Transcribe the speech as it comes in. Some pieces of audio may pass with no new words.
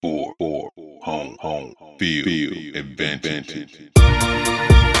home field advantage.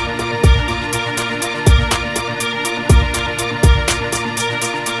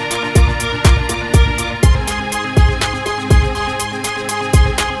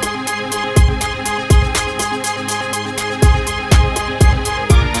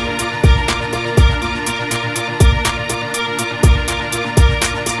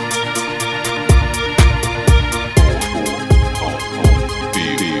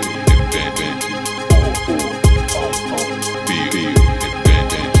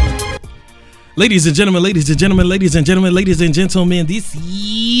 Ladies and gentlemen, this is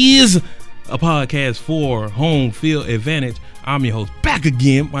a podcast for Home Field Advantage. I'm your host, back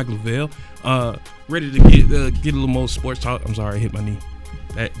again, Mike Lavelle. Ready to get a little more sports talk. I'm sorry, I hit my knee.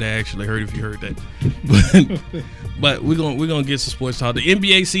 That actually hurt if you heard that. But we're gonna get some sports talk. The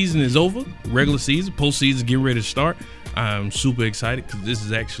NBA season is over. Regular season, postseason getting ready to start. I'm super excited because this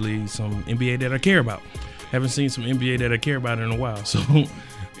is actually some NBA that I care about. Haven't seen some NBA that I care about in a while, so.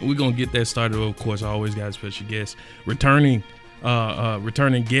 We're going to get that started. Of course, I always got a special guest. Returning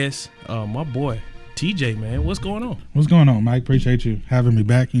guest, my boy, TJ, man. What's going on? What's going on, Mike? Appreciate you having me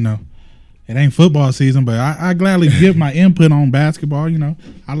back. You know, it ain't football season, but I gladly give my input on basketball. You know,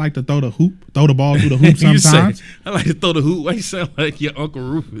 I like to throw the ball through the hoop sometimes. I like to throw the hoop. Why you sound like your Uncle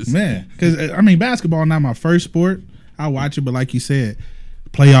Rufus? Man, because, basketball not my first sport. I watch it, but like you said,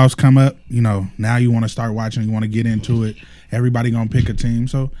 playoffs come up. You know, now you want to start watching. You want to get into it. Everybody gonna pick a team,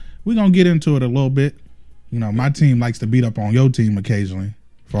 so we're gonna get into it a little bit. You know, my team likes to beat up on your team occasionally.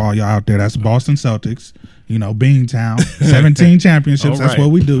 For all y'all out there, that's Boston Celtics. You know, Beantown, 17 championships. Right. That's what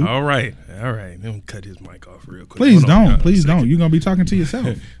we do. All right. Let me cut his mic off real quick. Please don't. You're gonna be talking to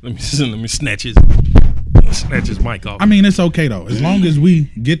yourself. let me snatch his mic off. I mean, it's okay though, as long as we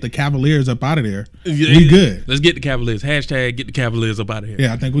get the Cavaliers up out of there. We good. Let's get the Cavaliers. Hashtag get the Cavaliers up out of here.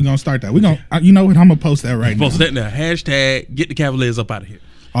 Yeah, I think we're gonna start that. You know what? I'm gonna post that right now. Post that now. Hashtag get the Cavaliers up out of here.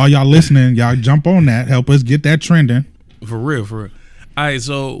 All y'all listening, y'all jump on that. Help us get that trending. For real. All right,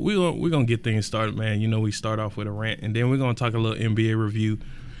 so we're gonna get things started, man. You know, we start off with a rant, and then we're gonna talk a little NBA review.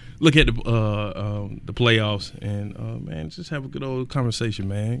 Look at the playoffs, and man, just have a good old conversation,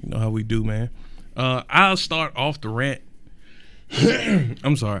 man. You know how we do, man. I'll start off the rant.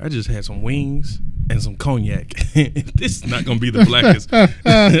 I'm sorry, I just had some wings and some cognac. This is not gonna be the blackest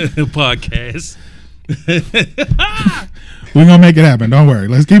podcast. We're gonna make it happen. Don't worry.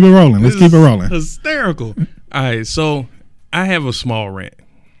 Let's keep it rolling. Hysterical. All right, so I have a small rant.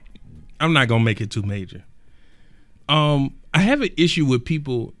 I'm not gonna make it too major. I have an issue with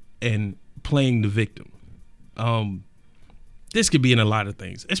people and playing the victim. This could be in a lot of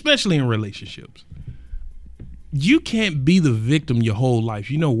things, especially in relationships. You can't be the victim your whole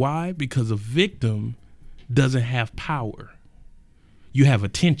life. You know why? Because a victim doesn't have power. You have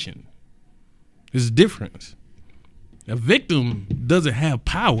attention. There's a difference. A victim doesn't have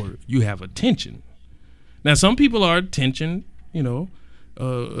power. You have attention. Now, some people are attention, you know.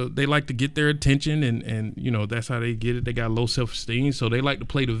 They like to get their attention and, you know, that's how they get it. They got low self-esteem, so they like to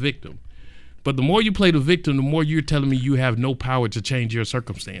play the victim. But the more you play the victim, the more you're telling me you have no power to change your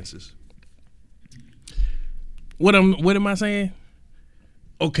circumstances. What am I saying?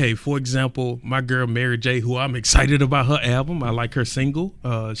 Okay, for example, my girl Mary J., who I'm excited about her album. I like her single.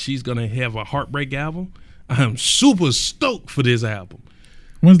 She's going to have a Heartbreak album. I'm super stoked for this album.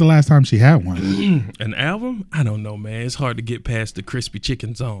 When's the last time she had one? An album? I don't know, man. It's hard to get past the Crispy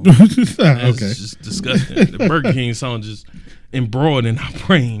Chicken song. Okay. It's just disgusting. The Burger King song just embroiled in our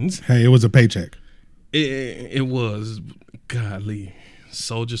brains. Hey, it was a paycheck. It was. Golly.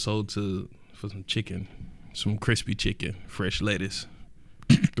 Soldier sold for some chicken, some crispy chicken, fresh lettuce,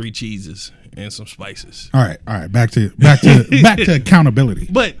 3 cheeses, and some spices. All right. Back to accountability.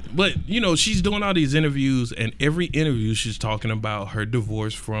 But you know, she's doing all these interviews, and every interview she's talking about her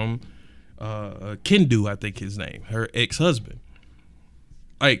divorce from Kendu, I think his name, her ex-husband.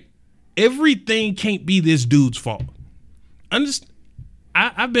 Like, everything can't be this dude's fault.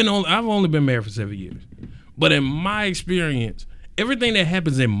 I've only been married for 7 years, but in my experience, everything that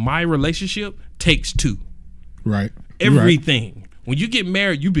happens in my relationship takes 2. Right. Everything. Right. When you get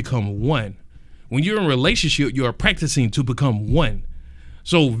married, you become one. When you're in a relationship, you are practicing to become one.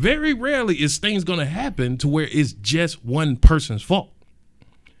 So very rarely is things going to happen to where it's just one person's fault.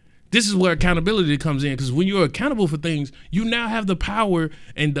 This is where accountability comes in, because when you're accountable for things, you now have the power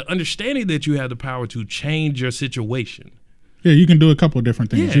and the understanding that you have the power to change your situation. Yeah, you can do a couple of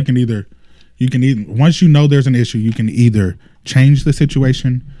different things. Yeah. You can either once you know there's an issue, you can either change the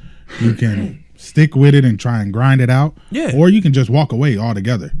situation, you can stick with it and try and grind it out. Yeah. Or you can just walk away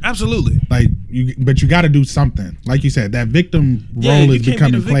altogether. Absolutely. But you got to do something. Like you said, that victim role you is can't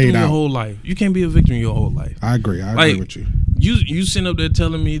becoming be the victim played your out. whole life. You can't be a victim your whole life. I agree. I agree with you. You sitting up there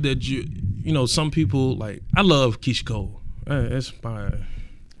telling me that you know, some people, like, I love Keisha Cole. That's my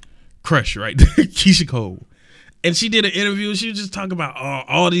crush right there, Keisha Cole. And she did an interview. She was just talking about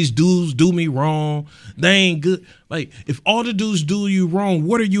all these dudes do me wrong. They ain't good. Like, if all the dudes do you wrong,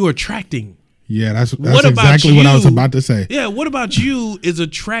 what are you attracting? Yeah, that's What about exactly what I was you? about to say. Yeah, what about you is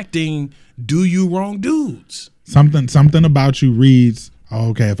attracting do you wrong dudes? Something about you reads, oh,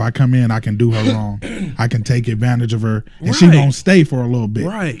 okay, if I come in, I can do her wrong. I can take advantage of her. And she Right. gonna stay for a little bit.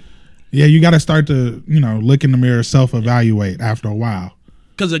 Right. Yeah, you got to start to, look in the mirror, self-evaluate after a while.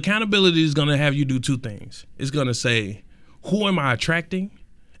 Because accountability is going to have you do two things. It's going to say, who am I attracting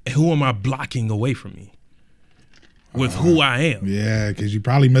and who am I blocking away from me with who I am? Yeah, because you're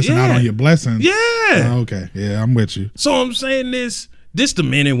probably missing out Yeah. on your blessings. Yeah. Okay. Yeah, I'm with you. So I'm saying this to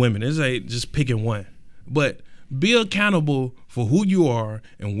men and women. This ain't just picking one. But be accountable for who you are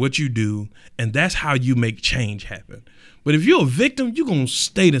and what you do, and that's how you make change happen. But if you're a victim, you're going to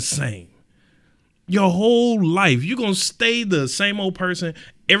stay the same. Your whole life, you're going to stay the same old person.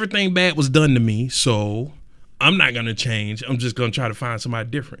 Everything bad was done to me, so I'm not going to change. I'm just going to try to find somebody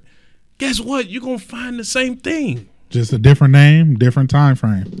different. Guess what? You're going to find the same thing. Just a different name, different time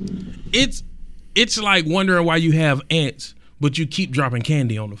frame. It's like wondering why you have ants, but you keep dropping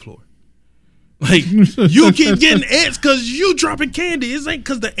candy on the floor. Like, you keep getting ants because you dropping candy. It ain't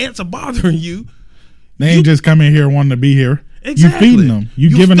because the ants are bothering you. They ain't just come in here wanting to be here. Exactly. You feeding them. You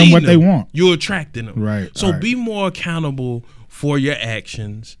giving them what they want. You're attracting them. Right. So All right. be more accountable for your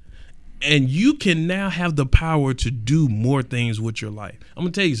actions, and you can now have the power to do more things with your life. I'm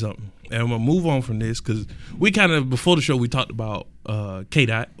gonna tell you something, and I'm gonna move on from this because we kind of before the show we talked about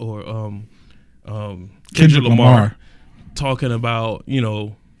K-Dot or Kendrick Lamar talking about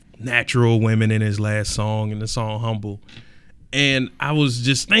natural women in his last song and the song Humble, and I was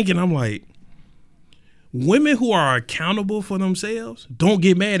just thinking, I'm like, women who are accountable for themselves don't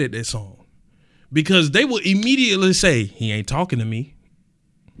get mad at that song because they will immediately say, he ain't talking to me,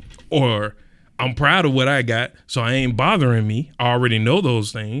 or I'm proud of what I got, so I ain't bothering me. I already know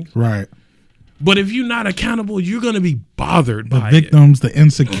those things. Right. But if you're not accountable, you're going to be bothered The by victims, the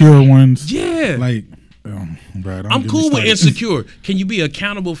insecure ones. Yeah. Like, bro, don't I'm get me cool with started. insecure. Can you be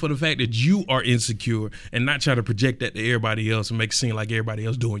accountable for the fact that you are insecure and not try to project that to everybody else and make it seem like everybody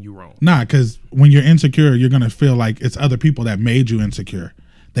else doing you wrong? Nah, because when you're insecure, you're going to feel like it's other people that made you insecure.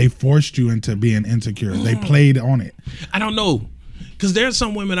 They forced you into being insecure. They played on it. I don't know. Because there's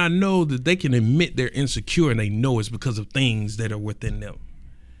some women I know that they can admit they're insecure and they know it's because of things that are within them.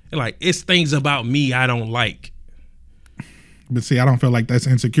 They're like, it's things about me I don't like. But see, I don't feel like that's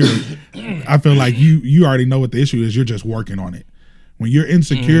insecure. I feel like you already know what the issue is. You're just working on it. When you're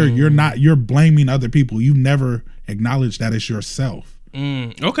insecure, you're blaming other people. You never acknowledge that it's yourself.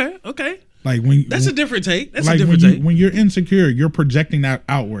 Okay. Like That's a different take. That's like a different take. when you're insecure, you're projecting that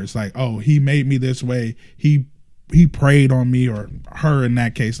outwards. Like, oh, he made me this way. He preyed on me, or her in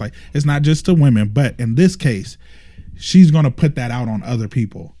that case. Like, it's not just to women, but in this case, she's gonna put that out on other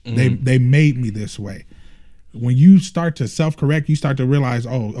people. They made me this way. When you start to self-correct, you start to realize,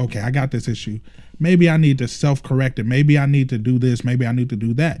 oh, okay, I got this issue. Maybe I need to self-correct it. Maybe I need to do this. Maybe I need to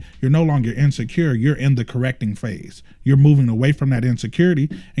do that. You're no longer insecure. You're in the correcting phase. You're moving away from that insecurity,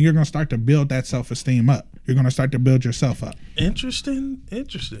 and you're going to start to build that self-esteem up. You're going to start to build yourself up. Interesting.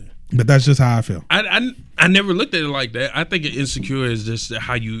 But that's just how I feel. I never looked at it like that. I think insecure is just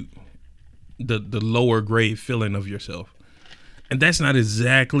how you, the lower grade feeling of yourself. And that's not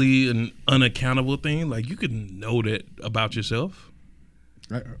exactly an unaccountable thing. Like, you can know that about yourself.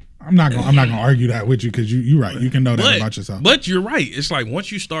 I'm not gonna argue that with you because you're right. You can know that about yourself. But you're right. It's like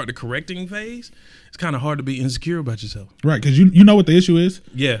once you start the correcting phase, it's kind of hard to be insecure about yourself. Right, because you know what the issue is.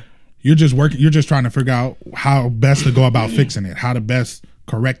 Yeah. You're just working. You're just trying to figure out how best to go about fixing it. How to best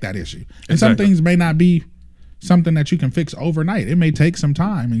correct that issue. And some things may not be something that you can fix overnight. It may take some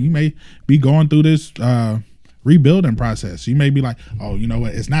time, and you may be going through this rebuilding process. You may be like, oh, you know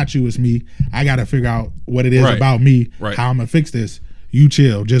what? It's not you, it's me. I got to figure out what it is about me, how I'm going to fix this. You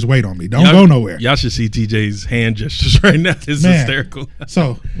chill. Just wait on me. Don't go nowhere. Y'all should see TJ's hand gestures right now. It's hysterical.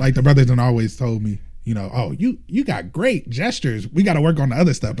 So, like the brothers done always told me, oh, you got great gestures. We got to work on the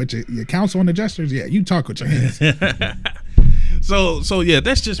other stuff. But your counsel on the gestures, yeah, you talk with your hands. So yeah,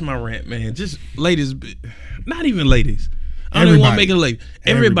 that's just my rant, man. Just ladies, not even ladies. I don't even want to make it late.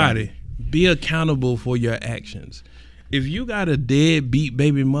 Everybody, be accountable for your actions. If you got a deadbeat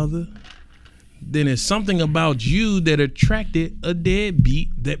baby mother, then it's something about you that attracted a deadbeat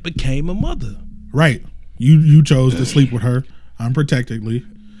that became a mother. Right. You chose to sleep with her unprotectedly.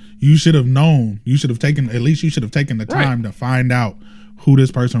 You should have known. You should have taken the time to find out who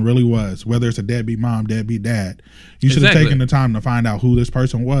this person really was, whether it's a deadbeat mom, deadbeat dad. You should have taken the time to find out who this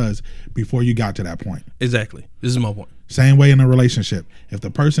person was before you got to that point. Exactly. This is my point. Same way in a relationship. If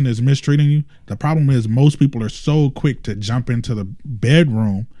the person is mistreating you, the problem is most people are so quick to jump into the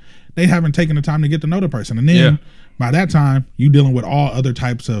bedroom, they haven't taken the time to get to know the person. And then by that time, you dealing with all other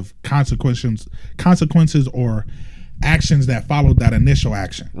types of consequences or actions that followed that initial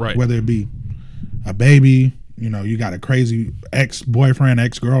action. Right. Whether it be a baby, you got a crazy ex-boyfriend,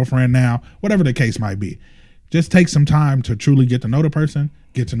 ex-girlfriend now, whatever the case might be. Just take some time to truly get to know the person,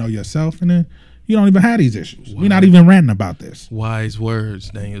 get to know yourself, and then you don't even have these issues. We're not even ranting about this. Wise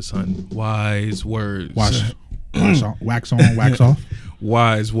words, Daniel-san. Wise words. Wax on, wax off.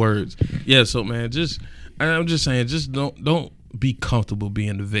 Wise words. Yeah, so man, I'm just saying, just don't be comfortable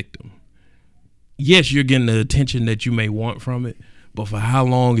being the victim. Yes, you're getting the attention that you may want from it, but for how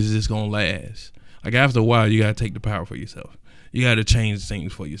long is this gonna last? Like after a while, you gotta take the power for yourself. You gotta change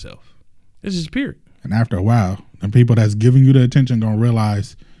things for yourself. This is period. And after a while, the people that's giving you the attention gonna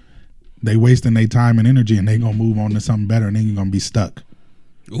realize they wasting their time and energy, and they gonna move on to something better, and then you're gonna be stuck.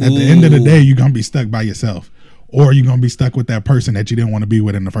 Ooh. At the end of the day, you're gonna be stuck by yourself, or you're gonna be stuck with that person that you didn't want to be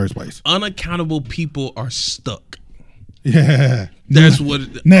with in the first place. Unaccountable people are stuck. Yeah, that's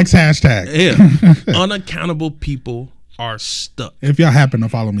what. Next hashtag. Yeah, unaccountable people are stuck. If y'all happen to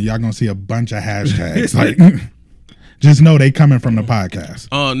follow me, y'all gonna see a bunch of hashtags. Like, just know they coming from the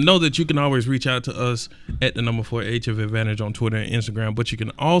podcast. Know that you can always reach out to us at the number 4H of Advantage on Twitter and Instagram, but you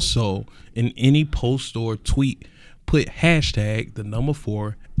can also, in any post or tweet, put hashtag the number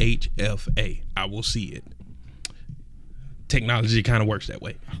 4HFA. I will see it. Technology kind of works that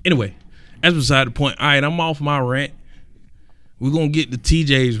way. Anyway, that's beside the point. All right, I'm off my rant. We're going to get to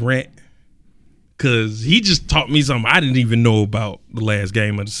TJ's rant because he just taught me something I didn't even know about the last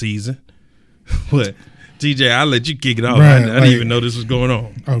game of the season. But TJ, I'll let you kick it off. Right, I didn't even know this was going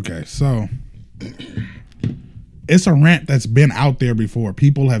on. Okay, so it's a rant that's been out there before.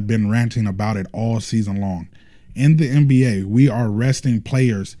 People have been ranting about it all season long. In the NBA, we are resting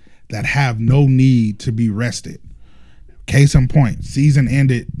players that have no need to be rested. Case in point, season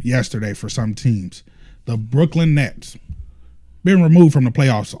ended yesterday for some teams. The Brooklyn Nets been removed from the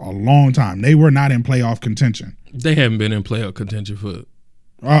playoffs a long time. They were not in playoff contention. They haven't been in playoff contention for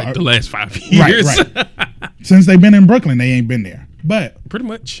the last 5 years. Right. Since they've been in Brooklyn, they ain't been there. But pretty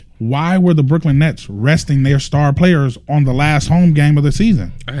much, why were the Brooklyn Nets resting their star players on the last home game of the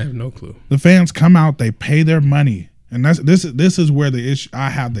season? I have no clue. The fans come out, they pay their money, and this is where the issue. I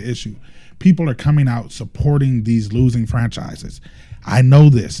have the issue. People are coming out supporting these losing franchises. I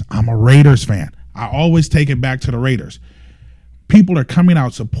know this. I'm a Raiders fan. I always take it back to the Raiders. People are coming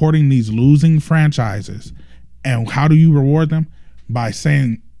out supporting these losing franchises, and how do you reward them? By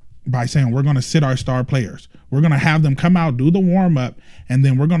saying we're going to sit our star players. We're going to have them come out, do the warm-up, and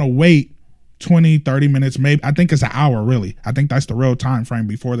then we're going to wait 20, 30 minutes, maybe. I think it's an hour, really. I think that's the real time frame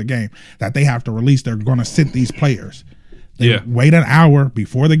before the game that they have to release. They're going to sit these players. They wait an hour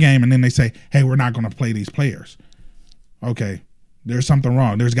before the game, and then they say, hey, we're not going to play these players. Okay, there's something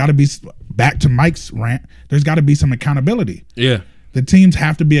wrong. There's got to be, back to Mike's rant, there's got to be some accountability. Yeah. The teams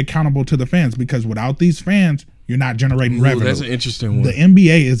have to be accountable to the fans, because without these fans, you're not generating revenue. That's an interesting one. The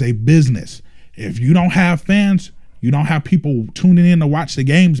NBA is a business. If you don't have fans, you don't have people tuning in to watch the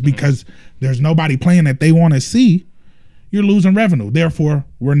games because there's nobody playing that they want to see, you're losing revenue. Therefore,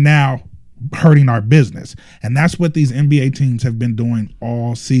 we're now hurting our business. And that's what these NBA teams have been doing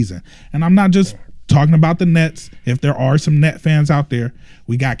all season. And I'm not just talking about the Nets. If there are some Net fans out there,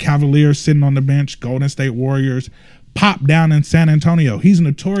 we got Cavaliers sitting on the bench, Golden State Warriors, Pop down in San Antonio. He's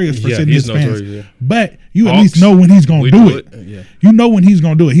notorious for sitting his fans. Yeah. But you at least know when he's going to do it. Yeah. You know when he's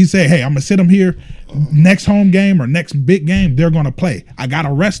going to do it. He said, hey, I'm going to sit him here. Next home game or next big game, they're going to play. I got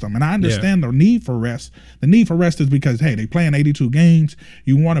to rest them. And I understand the need for rest. The need for rest is because, hey, they playing 82 games.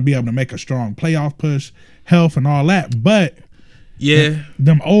 You want to be able to make a strong playoff push, health and all that. But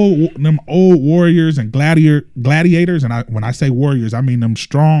them old warriors and gladiators, and when I say warriors, I mean them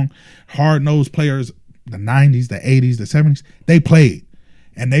strong, hard-nosed players, the 90s, the 80s, the 70s, they played.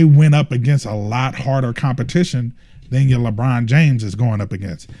 And they went up against a lot harder competition than your LeBron James is going up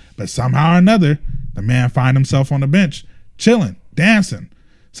against. But somehow or another, the man find himself on the bench, chilling, dancing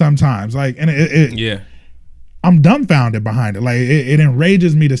sometimes. Like, and I'm dumbfounded behind it. Like, it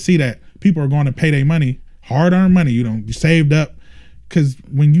enrages me to see that people are going to pay their money, hard-earned money, you saved up. Because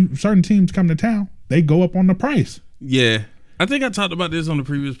when certain teams come to town, they go up on the price. Yeah. I think I talked about this on the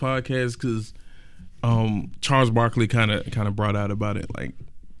previous podcast because Charles Barkley kind of brought out about it. Like,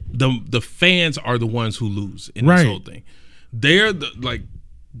 the fans are the ones who lose in this whole thing. They're the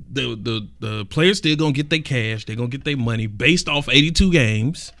players still gonna get their cash. They're gonna get their money based off 82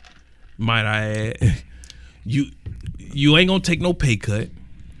 games. Might I add, you ain't gonna take no pay cut.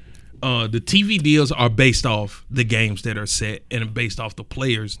 The TV deals are based off the games that are set and based off the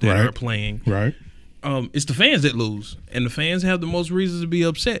players that are playing. Right. It's the fans that lose, and the fans have the most reasons to be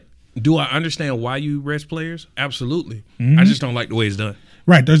upset. Do I understand why you rest players? Absolutely. I just don't like the way it's done.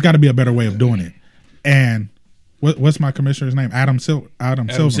 Right. There's got to be a better way of doing it. And what's my commissioner's name? Adam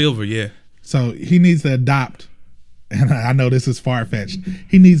Silver. Yeah. So he needs to adopt, and I know this is far-fetched,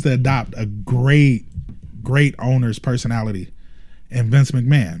 he needs to adopt a great owner's personality. And Vince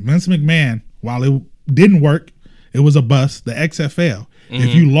McMahon, while it didn't work, it was a bust, the XFL.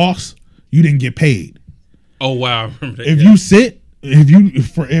 If you lost, you didn't get paid. Oh, wow. If you sit,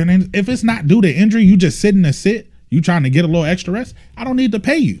 if it's not due to injury, you just sitting and sit, you trying to get a little extra rest, I don't need to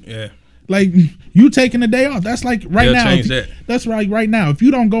pay you. Yeah. Like, you taking a day off. That's like right now. That's right now. If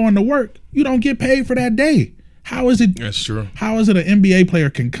you don't go into work, you don't get paid for that day. How is it? That's true. How is it an NBA player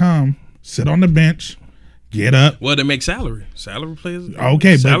can come, sit on the bench, get up? Well, they make salary players.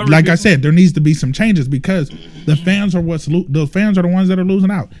 Okay, but like I said, there needs to be some changes because the fans are the fans are the ones that are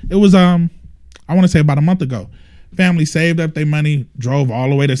losing out. It was I want to say about a month ago, family saved up their money, drove all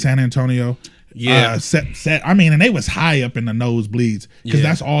the way to San Antonio. Yeah, set. I mean, and they was high up in the nosebleeds because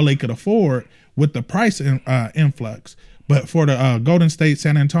that's all they could afford with the price influx. But for the Golden State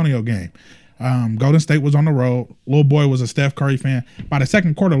San Antonio game, Golden State was on the road. Little boy was a Steph Curry fan. By the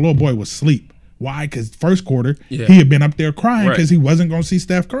second quarter, little boy was asleep. Why? Because first quarter, he had been up there crying because he wasn't going to see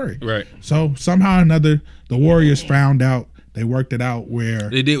Steph Curry. Right. So somehow or another, the Warriors found out. They worked it out where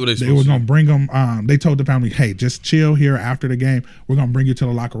they did what they were going to bring him. They told the family, hey, just chill here after the game. We're going to bring you to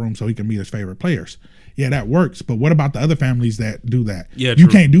the locker room so he can meet his favorite players. Yeah, that works. But what about the other families that do that? Yeah, you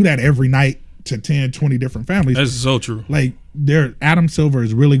can't do that every night to 10, 20 different families. That's so true. Like, Adam Silver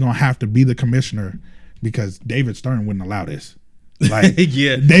is really going to have to be the commissioner because David Stern wouldn't allow this. Like,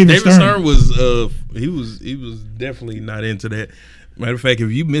 yeah, David Stern was he was definitely not into that. Matter of fact,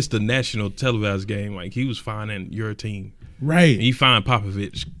 if you missed a national televised game, like he was fining your team. Right. He fined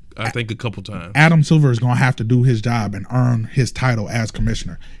Popovich, I think, a couple times. Adam Silver is going to have to do his job and earn his title as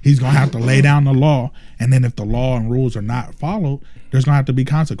commissioner. He's going to have to lay down the law, and then if the law and rules are not followed, there's going to have to be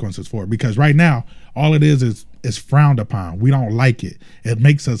consequences for it. Because right now, all it is frowned upon. We don't like it. It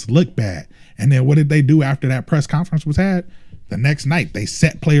makes us look bad. And then what did they do after that press conference was had? The next night, they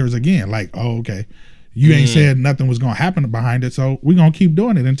set players again. Like, oh, okay, you ain't said nothing was going to happen behind it, so we're going to keep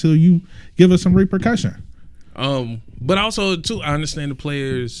doing it until you give us some repercussion. But also, too, I understand the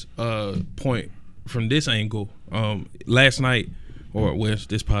players' point from this angle. Last night,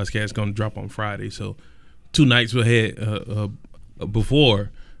 this podcast is going to drop on Friday, so 2 nights ahead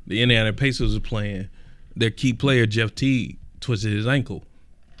before the Indiana Pacers was playing, their key player, Jeff Teague, twisted his ankle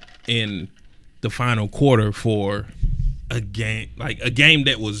in the final quarter for a game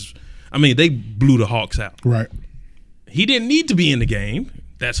that was, I mean, they blew the Hawks out. Right. He didn't need to be in the game.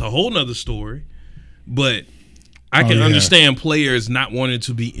 That's a whole nother story. But I can understand players not wanting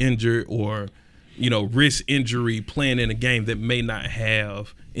to be injured or, risk injury playing in a game that may not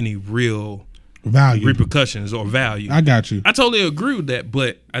have any real value, repercussions or value. I got you. I totally agree with that,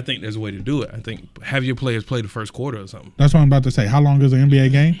 but I think there's a way to do it. I think have your players play the first quarter or something. That's what I'm about to say. How long is an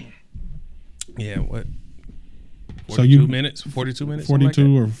NBA game? Yeah, what? 42 minutes? 42 like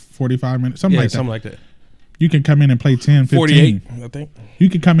or 45 minutes, something like that. You can come in and play 10, 15. 48, I think. You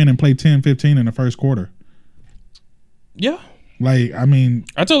could come in and play 10, 15 in the first quarter. Yeah. Like, I mean,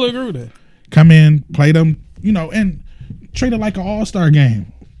 I totally agree with that. Come in, play them, and treat it like an all-star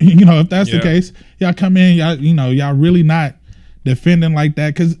game. If that's the case, y'all come in, y'all really not defending like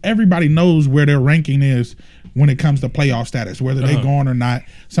that because everybody knows where their ranking is when it comes to playoff status, whether they going or not.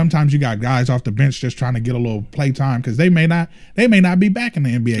 Sometimes you got guys off the bench just trying to get a little play time because they may not be back in the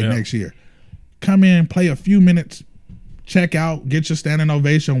NBA next year. Come in, play a few minutes, check out, get your standing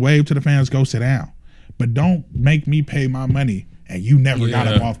ovation, wave to the fans, go sit down. But don't make me pay my money and you never got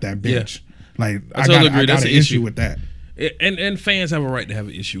him off that bench. Like, I got an issue with that. And fans have a right to have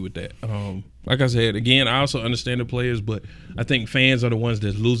an issue with that. Like I said, again, I also understand the players, but I think fans are the ones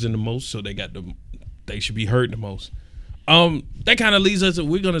that's losing the most, so they should be hurting the most. That kind of leads us to,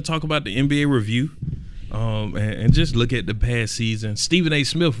 we're going to talk about the NBA review and just look at the past season. Stephen A.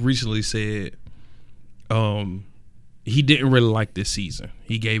 Smith recently said he didn't really like this season.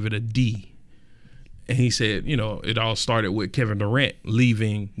 He gave it a D. And he said, it all started with Kevin Durant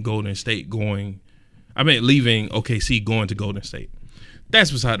leaving leaving OKC going to Golden State.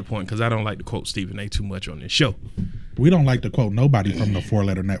 That's beside the point because I don't like to quote Stephen A. too much on this show. We don't like to quote nobody from the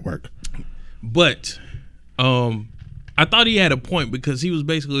 4-letter network. But I thought he had a point because he was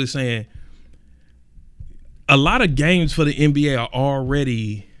basically saying a lot of games for the NBA are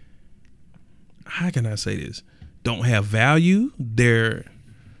already, how can I say this? Don't have value. They're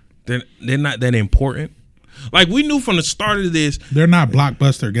not that important. Like we knew from the start of this, they're not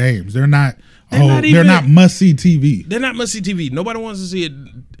blockbuster games. They're not even must see TV. They're not must see TV. Nobody wants to see it.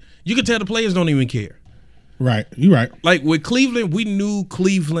 You can tell the players don't even care. Right, you're right. Like with Cleveland, we knew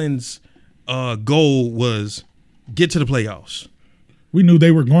Cleveland's goal was get to the playoffs. We knew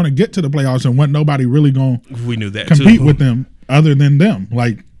they were going to get to the playoffs, and wasn't nobody really going to we knew that compete with them other than them.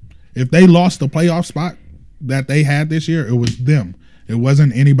 Like if they lost the playoff spot that they had this year, it was them. It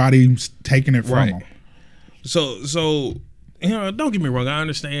wasn't anybody taking it from them. So you know, don't get me wrong. I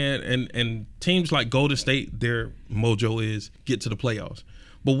understand, and teams like Golden State, their mojo is get to the playoffs.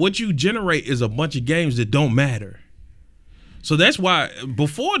 But what you generate is a bunch of games that don't matter. So that's why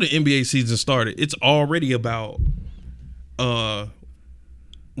before the NBA season started, it's already about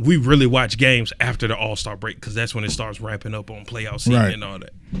we really watch games after the All-Star break because that's when it starts ramping up on playoff season and all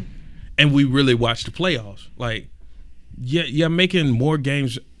that. And we really watch the playoffs. Like, you're making more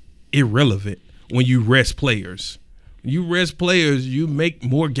games irrelevant when you rest players. When you rest players, you make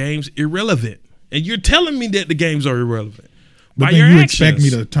more games irrelevant. And you're telling me that the games are irrelevant. But then you expect me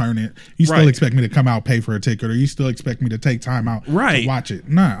to turn it. You still expect me to come out, pay for a ticket, or you still expect me to take time out to watch it.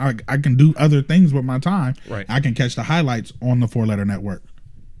 Nah, I can do other things with my time. Right. I can catch the highlights on the 4-letter network.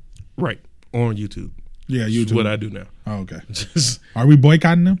 Right. On YouTube. Yeah, YouTube. That's what I do now. Oh, okay. Are we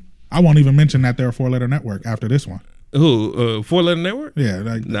boycotting them? I won't even mention that they're a 4-letter network after this one. Who? 4-letter network?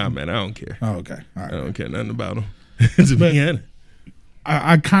 Yeah. Nah, man, I don't care. Oh, okay. All right. I don't care nothing about them. To be honest.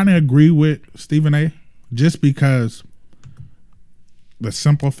 I kind of agree with Stephen A. just because the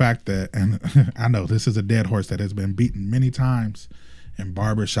simple fact that, and I know this is a dead horse that has been beaten many times in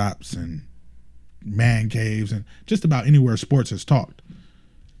barbershops and man caves and just about anywhere sports is talked.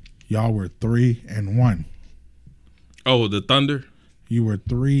 Y'all were 3-1. Oh, the Thunder? You were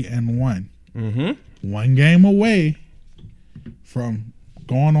 3-1. Mm-hmm. 1 game away from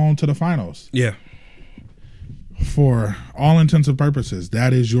going on to the finals. Yeah. For all intents and purposes,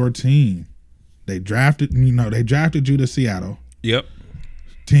 that is your team. They drafted you to Seattle. Yep.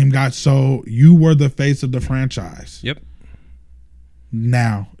 Team got sold. You were the face of the franchise. Yep.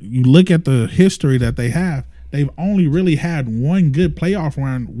 Now, you look at the history that they have, they've only really had one good playoff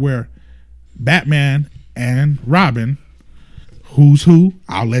run where Batman and Robin, who's who,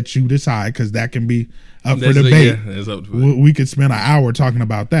 I'll let you decide because that can be up for debate. That's up to it. We could spend an hour talking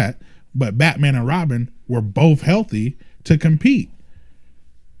about that. But Batman and Robin were both healthy to compete.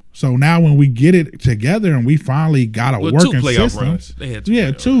 So now when we get it together and we finally got a working system. Runs. They had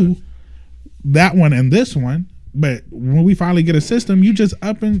two. Runs. That one and this one. But when we finally get a system, you just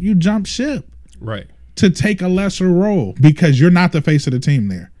up and you jump ship. Right. To take a lesser role because you're not the face of the team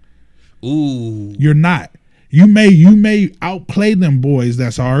there. Ooh. You're not. You may outplay them boys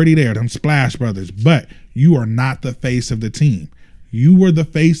that's already there, them Splash Brothers, but you are not the face of the team. You were the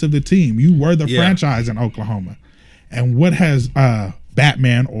face of the team. You were the franchise in Oklahoma. And what has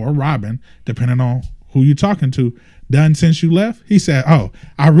Batman or Robin, depending on who you're talking to, done since you left? He said, "Oh,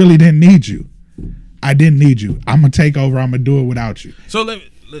 I really didn't need you. I didn't need you. I'm gonna take over. I'm gonna do it without you." So let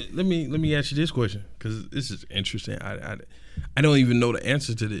me ask you this question because this is interesting. I don't even know the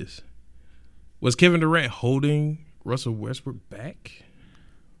answer to this. Was Kevin Durant holding Russell Westbrook back?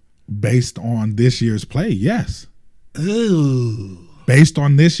 Based on this year's play, yes. Ooh. Based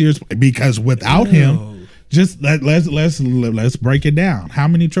on this year's, because without him, just let's break it down. How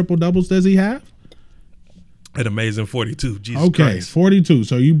many triple doubles does he have? An amazing 42. Jesus Christ. 42.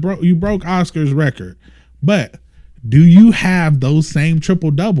 So you broke Oscar's record, but do you have those same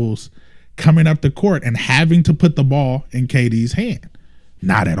triple doubles coming up the court and having to put the ball in KD's hand?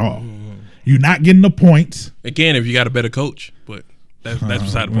 Not at all. You're not getting the points. Again, if you got a better coach, but that's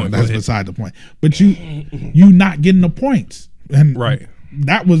beside the point. That's beside the point. But you not getting the points. And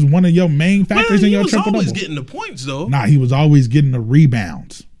that was one of your main factors in your triple double. He was always getting the points, though. Nah, he was always getting the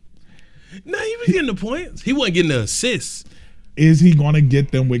rebounds. Nah, he was getting the points. He wasn't getting the assists. Is he going to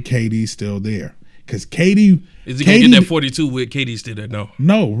get them with KD still there? Because KD... Is he going to get that 42 with KD still there? No.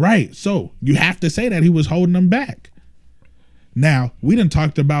 No, right. So you have to say that he was holding them back. Now, we done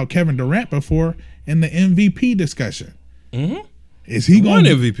talked about Kevin Durant before in the MVP discussion. Mm-hmm. Is he going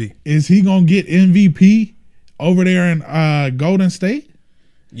MVP? Is he going to get MVP over there in Golden State?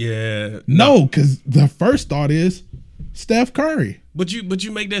 Yeah. No, because the first thought is Steph Curry. But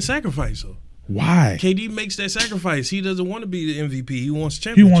you make that sacrifice, though. Why? KD makes that sacrifice. He doesn't want to be the MVP. He wants a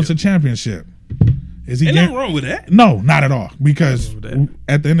championship. He wants a championship. Is he Ain't nothing wrong with that. No, not at all. Because Nothing wrong with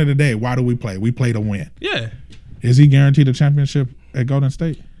at the end of the day, why do we play? We play to win. Yeah. Is he guaranteed a championship at Golden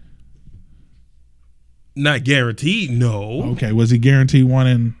State? Not guaranteed, no. Okay. Was he guaranteed one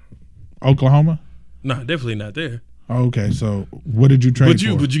in Oklahoma? No, definitely not there. Okay. So what did you trade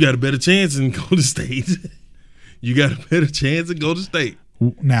for? But you got a better chance in Golden State. You got a better chance in Golden State.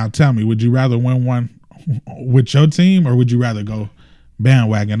 Now tell me, would you rather win one with your team, or would you rather go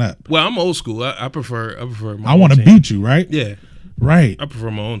bandwagon up? Well, I'm old school. I prefer my I own want to team. beat you, right? Yeah, Right. I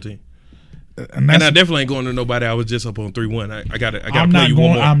prefer my own team. And And I definitely ain't going to nobody. I was just up on 3-1. I got to I'm play not you going.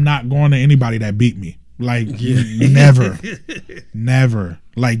 one more. I'm not going to anybody that beat me. Like never, never.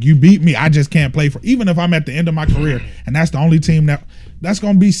 Like you beat me, I just can't play for. Even if I'm at the end of my career, and that's the only team that's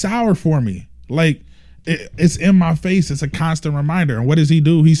going to be sour for me. Like it's in my face. It's a constant reminder. And what does he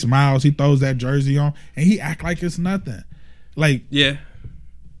do? He smiles. He throws that jersey on, and he act like it's nothing. Like Yeah.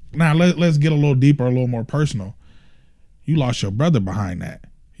 now, let's get a little deeper, a little more personal. You lost your brother behind that.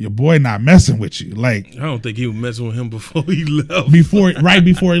 Your boy not messing with you. Like I don't think he was messing with him before he left. right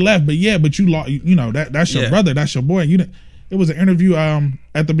before he left. But you lost. You know that's your brother. That's your boy. You didn't. It was an interview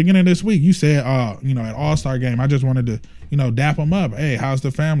at the beginning of this week. You said at All-Star game, I just wanted to dap him up. Hey, how's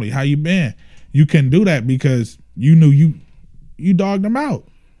the family? How you been? You couldn't do that because you knew you dogged him out.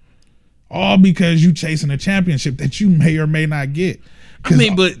 All because you chasing a championship that you may or may not get. I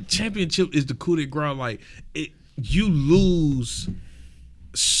mean, but championship is the coup de grace. Like you lose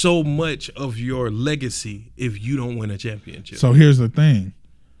so much of your legacy if you don't win a championship. So here's the thing.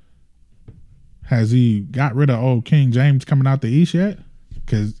 Has he got rid of old King James coming out the East yet?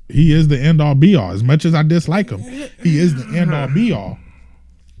 Because he is the end-all be-all. As much as I dislike him, he is the end-all be-all.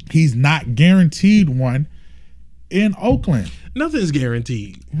 He's not guaranteed one in Oakland. Nothing's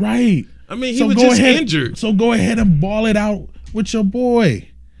guaranteed. Right. I mean, he was just injured. So go ahead and ball it out with your boy.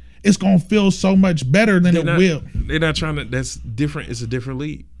 It's going to feel so much better than it will. They're not trying to. That's different. It's a different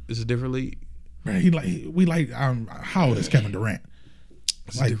league. It's a different league. Right. How old is Kevin Durant?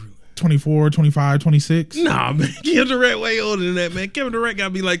 It's Like different. 24, 25, 26? Nah, man. Kevin Durant way older than that, man. Kevin Durant got to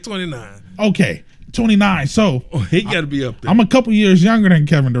be like 29. Okay, 29. So He got to be up there. I'm a couple years younger than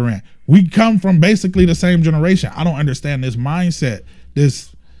Kevin Durant. We come from basically the same generation. I don't understand this mindset.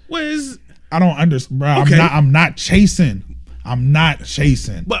 I don't understand, bro. Okay. I'm not chasing.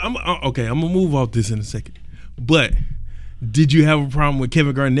 But I'm gonna move off this in a second. But did you have a problem when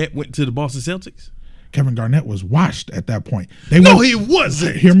Kevin Garnett went to the Boston Celtics? Kevin Garnett was washed at that point. He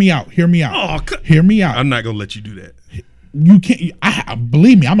wasn't. Hear me out. Hear me out. Oh, hear me out. I'm not gonna let you do that. You can't.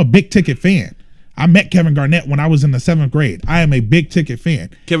 Believe me, I'm a big ticket fan. I met Kevin Garnett when I was in the 7th grade. I am a big ticket fan.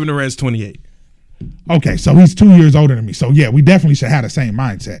 Kevin Durant's 28. Okay, so he's 2 years older than me. So yeah, we definitely should have the same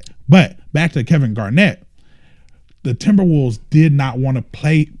mindset. But back to Kevin Garnett, the Timberwolves did not want to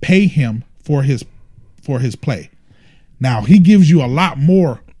pay him for his play. Now he gives you a lot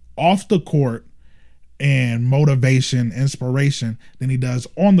more off the court and motivation, inspiration than he does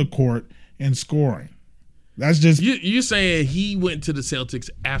on the court and scoring. That's just you're saying he went to the Celtics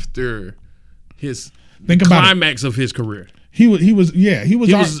after his think about climax of his career. He was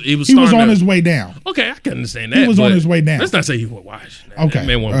on his way down. Okay, I can understand that. He was on his way down. Let's not say he went washed. Okay, that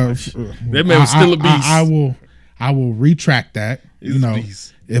man washed. That man was still a beast. I will retract that. He's a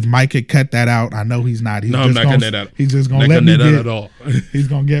beast. If Mike had cut that out, I know he's not. I'm not cutting that out. He's just gonna let me get at all. He's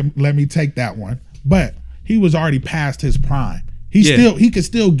gonna let me take that one. But he was already past his prime. He could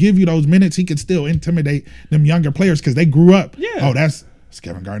still give you those minutes. He could still intimidate them younger players because they grew up. Yeah. Oh, that's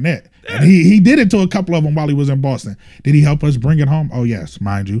Kevin Garnett. Yeah. And he did it to a couple of them while he was in Boston. Did he help us bring it home? Oh, yes,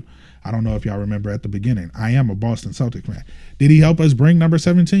 mind you. I don't know if y'all remember at the beginning. I am a Boston Celtics fan. Did he help us bring number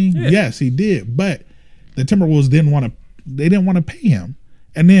 17? Yeah. Yes, he did. But the Timberwolves didn't want to pay him.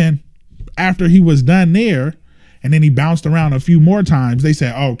 And then after he was done there, and then he bounced around a few more times, they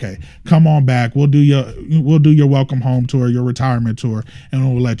said, oh, okay, come on back. We'll do your welcome home tour, your retirement tour,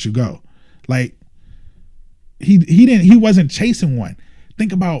 and we'll let you go. Like he wasn't chasing one.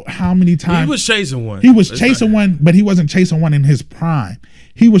 Think about how many times he was chasing one. He was chasing one, but he wasn't chasing one in his prime.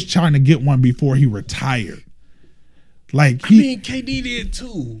 He was trying to get one before he retired. KD did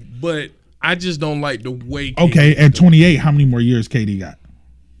too, but I just don't like the way. Okay, at 28, how many more years KD got?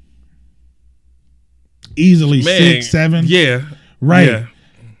 Easily 6, 7. Yeah, right. Yeah.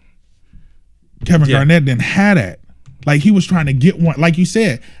 Kevin Garnett didn't have that. Like he was trying to get one. Like you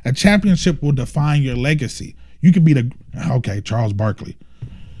said, a championship will define your legacy. You could be Charles Barkley.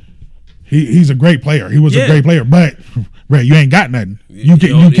 He's a great player. He was a great player, but Ray, you ain't got nothing. You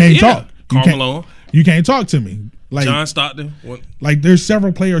can't talk. You can't talk to me. Like John Stockton. Like there's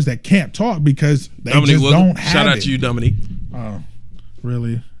several players that can't talk because they Dominique just Wilkins. don't have Shout out it. to you, Dominique. Oh,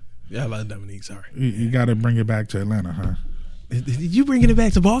 really? Yeah, I love Dominique. Sorry. You got to bring it back to Atlanta, huh? Did you bringing it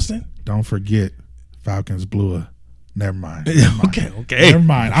back to Boston? Don't forget, Falcons blew a. Never mind. Okay. Never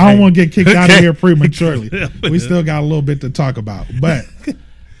mind. I don't want to get kicked out of here prematurely. We still got a little bit to talk about. But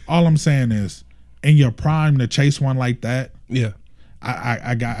all I'm saying is, in your prime to chase one like that, yeah,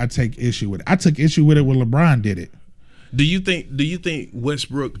 I take issue with it. I took issue with it when LeBron did it. Do you think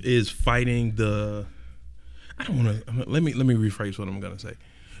Westbrook is fighting the? I don't want to. Let me rephrase what I'm gonna say.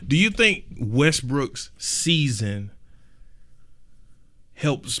 Do you think Westbrook's season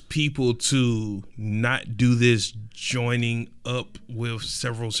helps people to not do this joining up with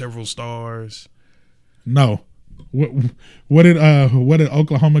several stars? No. What did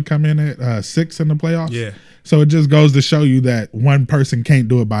Oklahoma come in at 6 in the playoffs? Yeah. So it just goes to show you that one person can't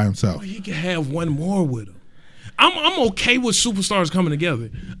do it by himself. Well, you can have one more with him. I'm okay with superstars coming together.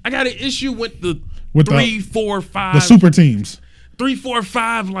 I got an issue with the 3, 4, 5. The super teams. 3, 4,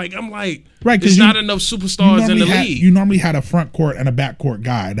 5. Like I'm like, right? There's not enough superstars in the league. You normally had a front court and a back court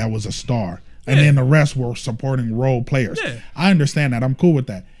guy that was a star, and then the rest were supporting role players. Yeah. I understand that. I'm cool with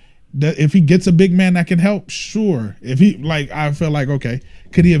that. If he gets a big man that can help, sure. If he I feel like okay,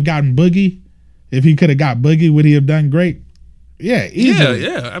 could he have gotten Boogie? If he could have got Boogie, would he have done great? Yeah, easily.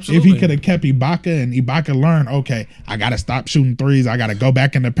 Yeah, absolutely. If he could have kept Ibaka and Ibaka learned, okay, I got to stop shooting threes. I got to go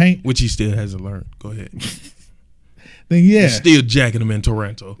back in the paint. Which he still hasn't learned. Go ahead. Then yeah, he's still jacking him in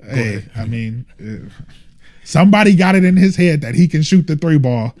Toronto. Hey, I mean, somebody got it in his head that he can shoot the 3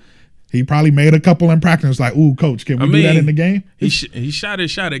 ball. He probably made a couple in practice. Like, ooh, coach, can we do that in the game? He shot his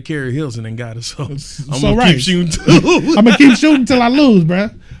shot at Kerry Hilson and got it. So I'm gonna keep shooting too. I'm gonna keep shooting till I lose,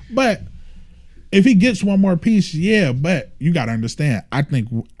 bro. But if he gets one more piece, yeah. But you gotta understand. I think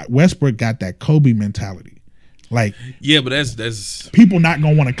Westbrook got that Kobe mentality. Like, yeah, but that's people not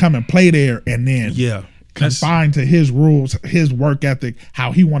gonna want to come and play there and then confined to his rules, his work ethic,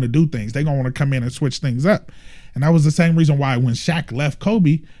 how he want to do things. They gonna want to come in and switch things up. And that was the same reason why when Shaq left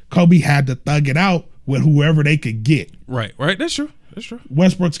Kobe had to thug it out with whoever they could get. Right. That's true.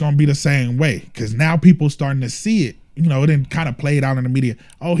 Westbrook's gonna be the same way because now people starting to see it. You know, it didn't kind of play it out in the media.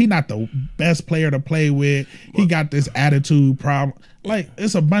 Oh, he not the best player to play with. He got this attitude problem. Like,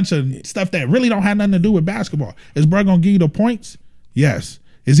 it's a bunch of stuff that really don't have nothing to do with basketball. Is bro gonna give you the points? Yes.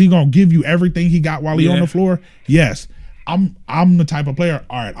 Is he gonna give you everything he got while he on the floor? Yes. I'm the type of player.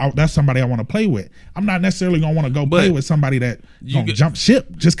 All right, that's somebody I want to play with. I'm not necessarily gonna want to go play with somebody that gonna jump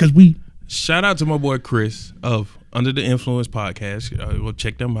ship just because we. Shout out to my boy Chris of Under the Influence podcast. We'll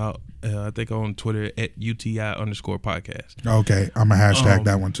check them out. I think on Twitter at UTI_podcast. Okay, I'm gonna hashtag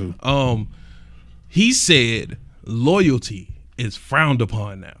that one too. He said loyalty is frowned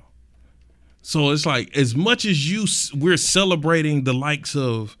upon now. So it's like as much as we're celebrating the likes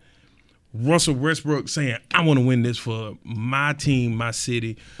of Russell Westbrook saying, I want to win this for my team, my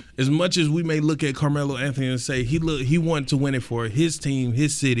city. As much as we may look at Carmelo Anthony and say he wanted to win it for his team,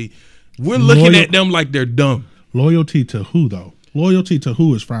 his city, we're looking at them like they're dumb. Loyalty to who, though? Loyalty to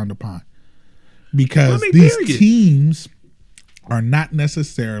who is frowned upon? Because these teams are not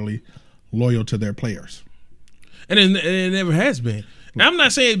necessarily loyal to their players. And it never has been. Now, I'm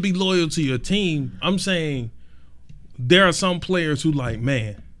not saying be loyal to your team. I'm saying there are some players who like,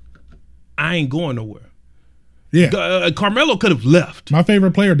 man, I ain't going nowhere. Yeah. Carmelo could have left. My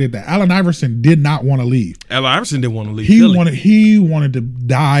favorite player did that. Allen Iverson did not want to leave. Allen Iverson didn't want to leave. He wanted to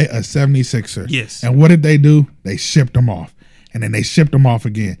die a 76er. Yes. And what did they do? They shipped him off. And then they shipped him off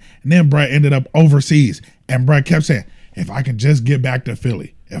again. And then Brett ended up overseas. And Brett kept saying, if I can just get back to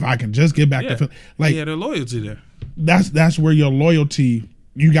Philly. If I can just get back to Philly. Like, yeah, the loyalty there. That's where your loyalty,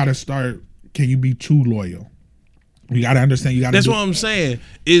 you got to start. Can you be too loyal? You got to understand. You got. That's what I'm saying.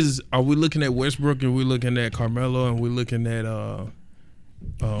 Are we looking at Westbrook and we're looking at Carmelo and we're looking at I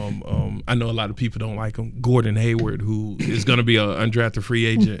know a lot of people don't like him, Gordon Hayward, who is going to be an undrafted free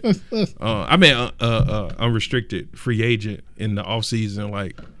agent. Unrestricted free agent in the offseason.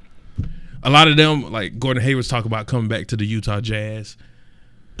 Like a lot of them, like Gordon Hayward's talking about coming back to the Utah Jazz.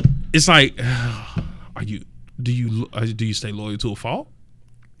 It's like, do you stay loyal to a fault?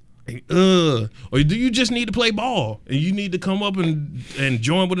 Or do you just need to play ball and you need to come up and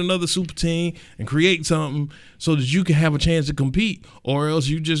join with another super team and create something so that you can have a chance to compete, or else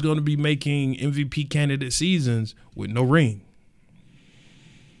you're just going to be making MVP candidate seasons with no ring?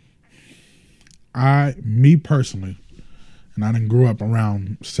 Me personally, and I done grew up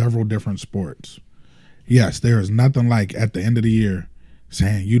around several different sports. Yes, there is nothing like at the end of the year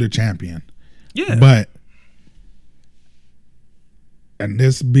saying you the champion. Yeah. But and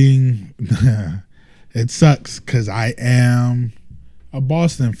this being, it sucks because I am a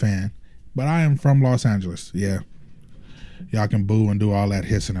Boston fan, but I am from Los Angeles. Yeah. y'all can boo and do all that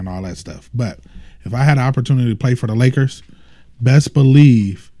hissing and all that stuff. But if I had an opportunity to play for the Lakers, best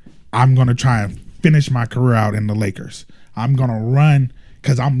believe I'm going to try and finish my career out in the Lakers. I'm going to run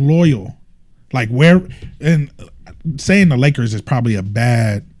because I'm loyal. Like and saying the Lakers is probably a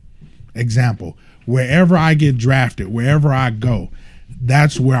bad example. Wherever I get drafted, wherever I go,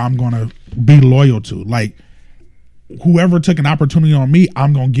 that's where I'm going to be loyal to. Like, whoever took an opportunity on me,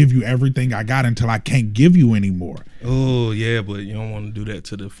 I'm going to give you everything I got until I can't give you anymore. Oh, yeah, but you don't want to do that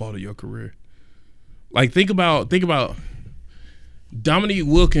to the fault of your career. Like, think about Dominique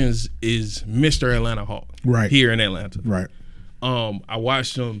Wilkins is Mr. Atlanta Hawk here in Atlanta. Right. I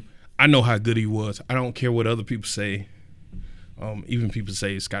watched him. I know how good he was. I don't care what other people say. Even people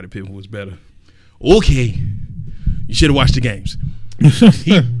say Scottie Pippen was better. Okay. You should have watched the games.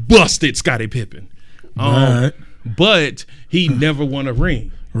 He busted Scottie Pippen. Right. But he never won a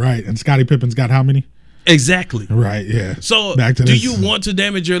ring. Right. And Scottie Pippen's got how many? Exactly. Right, yeah. So back to do this. you want to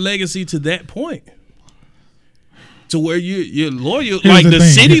damage your legacy to that point? To where you're loyal? Here's like the thing.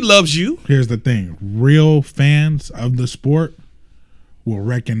 city loves you. Here's the thing. Real fans of the sport will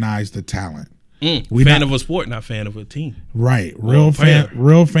recognize the talent. Fan of a sport, not fan of a team. Right. Real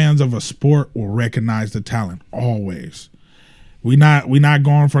fans of a sport will recognize the talent always. We not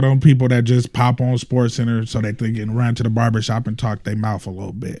going for them people that just pop on SportsCenter so that they can run to the barbershop and talk their mouth a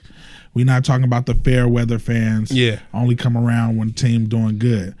little bit. We not talking about the fair weather fans. Yeah. Only come around when the team doing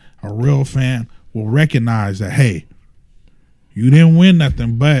good. A real fan will recognize that, hey, you didn't win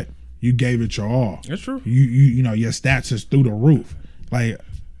nothing, but you gave it your all. That's true. You know, your stats is through the roof. Like,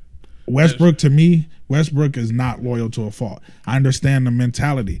 Westbrook, to me, Westbrook is not loyal to a fault. I understand the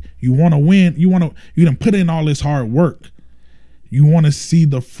mentality. You want to win. You done put in all this hard work. You want to see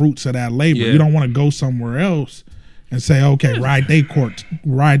the fruits of that labor. Yeah. You don't want to go somewhere else and say, okay, ride they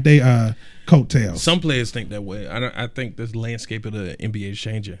coattails. Some players think that way. I think this landscape of the NBA is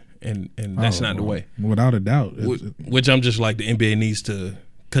changing, and that's not the way. Without a doubt. Which I'm just like, the NBA needs to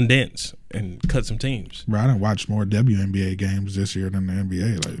condense and cut some teams. Bro, I done watched more WNBA games this year than the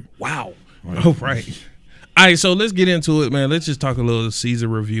NBA. Like, wow. Oh, right. All right, so let's get into it, man. Let's just talk a little season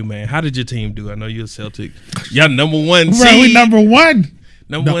review, man. How did your team do? I know you're a Celtic. Y'all number one seed. Bro, we number one.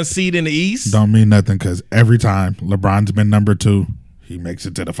 Number one seed in the East. Don't mean nothing because every time LeBron's been number 2, he makes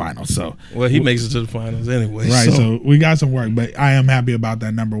it to the finals. So, well, he makes it to the finals anyway. Right, so we got some work, but I am happy about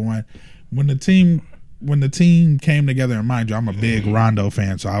that number one. When the team came together, and mind you, I'm a big Rondo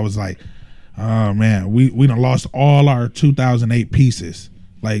fan, so I was like, oh man, we done lost all our 2008 pieces.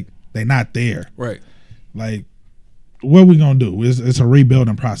 Like, they not there. Right. Like, what we gonna do? It's a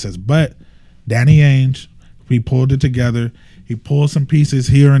rebuilding process. But Danny Ainge, we pulled it together. He pulled some pieces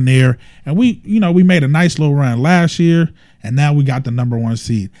here and there, and we made a nice little run last year, and now we got the number one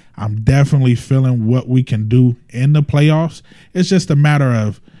seed. I'm definitely feeling what we can do in the playoffs. It's just a matter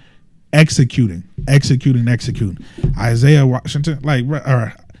of executing. Isaiah Washington, like,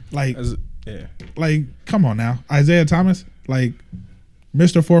 come on now, Isaiah Thomas, like,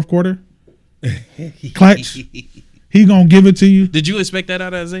 Mr. Fourth Quarter, clutch. He gonna give it to you. Did you expect that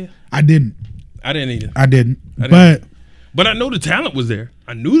out of Isaiah? I didn't either. But I know the talent was there.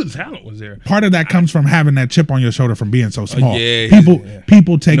 I knew the talent was there. Part of that comes from having that chip on your shoulder from being so small. Yeah,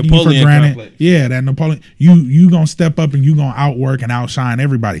 people take Napoleon you for granted. complex. Yeah, that Napoleon. You gonna step up and you gonna outwork and outshine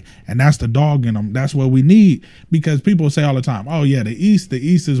everybody, and that's the dog in them. That's what we need, because people say all the time, "Oh yeah, the East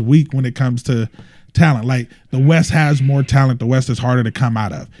is weak when it comes to talent. Like, the West has more talent. The West is harder to come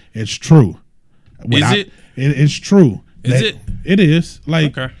out of." It's true. Is it? It's true. Is it? It is.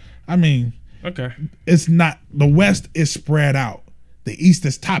 Like, Okay. I mean, Okay. it's not. The West is spread out. The East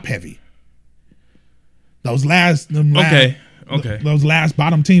is top heavy. Those last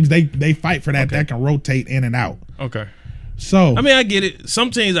bottom teams, they fight for that. Okay. That can rotate in and out. Okay. So, I mean, I get it.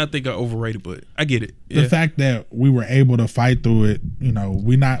 Some teams I think are overrated, but I get it. the Yeah. fact that we were able to fight through it, we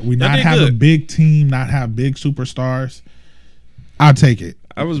not did have a good. big team, not have big superstars, I'll take it.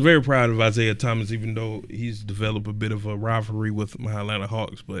 I was very proud of Isaiah Thomas, even though he's developed a bit of a rivalry with my Atlanta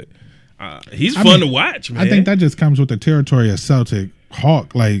Hawks. But he's fun to watch, man. I think that just comes with the territory of Celtic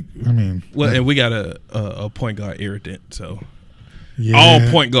Hawk. Like, I mean, Well, and we got a point guard irritant, so yeah. all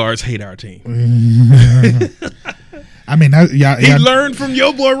point guards hate our team. I mean, He learned from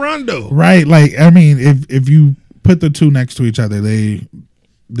your boy Rondo. right? Like, I mean, if you put the two next to each other,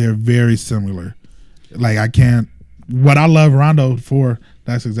 they're very similar. Like, what I love Rondo for,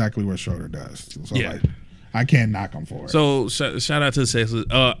 that's exactly what Schroeder does. So, Yeah. like, I can't knock him for it. So shout out to the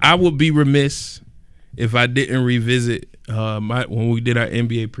Sexers. I would be remiss if I didn't revisit when we did our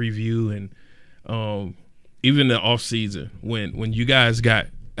NBA preview and even the off season when you guys got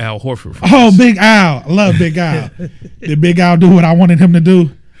Al Horford. Oh, Big Al. I love Big Al. Did Big Al do what I wanted him to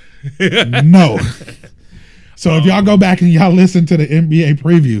do? No. So if y'all go back and y'all listen to the NBA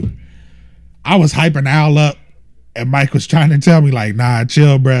preview, I was hyping Al up, and Mike was trying to tell me like, "Nah,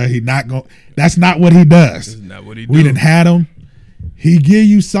 chill, bro. He not going. That's not what he does. That's not what he We do. didn't had him. He give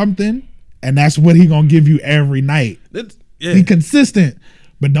you something, and that's what he gonna give you every night. Yeah. Be consistent,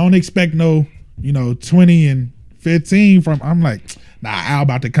 but don't expect no, 20 and 15 from." I'm like, nah, Al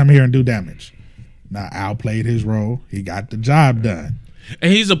about to come here and do damage. Nah, Al played his role. He got the job done.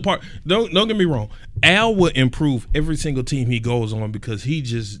 And he's a part. Don't get me wrong. Al will improve every single team he goes on because he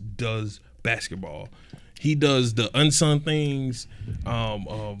just does basketball. He does the unsung things.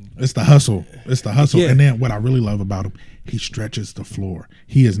 It's the hustle. It's the hustle. Yeah. And then what I really love about him, he stretches the floor.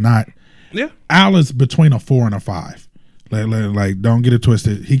 He is not. Yeah. Al is between a 4 and a 5. Like, don't get it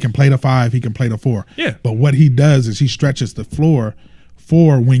twisted. He can play the 5. He can play the 4. Yeah. But what he does is he stretches the floor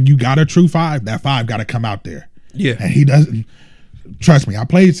for when you got a true 5. That 5 got to come out there. Yeah. And he doesn't. Trust me, I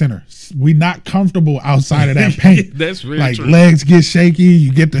played center. We not comfortable outside of that paint. That's really like true. legs get shaky,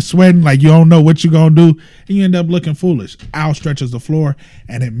 you get to sweating, like you don't know what you're gonna do, and you end up looking foolish. Al stretches the floor,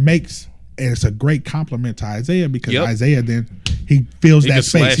 and it's a great compliment to Isaiah because Yep. Isaiah then he fills He that can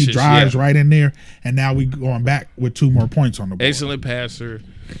space, slash he it, drives yeah. right in there, and now we going back with 2 more points on the board. Excellent passer.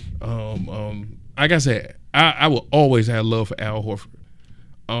 Like I said, I will always have love for Al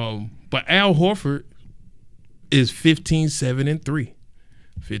Horford. But Al Horford is 15, 7, and 3.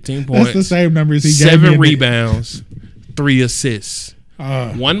 15 points. That's the same numbers he gave 7 me. rebounds, 3 assists,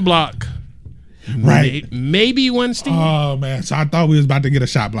 1 block, Right. maybe 1 steal. Oh man! So I thought we was about to get a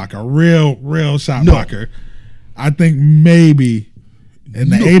shot blocker, a real shot blocker. I think maybe in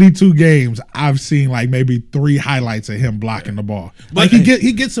the 82 games, I've seen like maybe 3 highlights of him blocking the ball. Like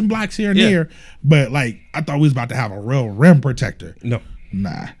he gets some blocks here and Yeah. there, but like I thought we was about to have a real rim protector. No.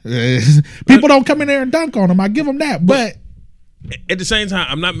 Nah, people don't come in there and dunk on him. I give him that, but At the same time,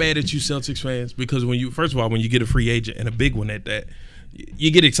 I'm not mad at you Celtics fans because when you get a free agent and a big one at that,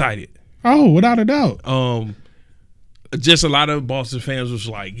 you get excited. oh, without a doubt, Just a lot of Boston fans was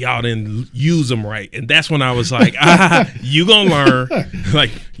like, y'all didn't use them right. And that's when I was like, you gonna learn.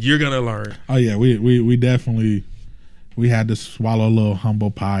 Like, you're gonna learn. oh yeah, we definitely had to swallow a little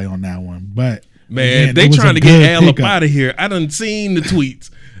humble pie on that one, but Man, again, they it was trying a to get good Al up pickup. out of here. I done seen the tweets.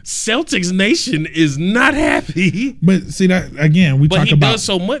 Celtics Nation is not happy. But see that again, we But talk he about does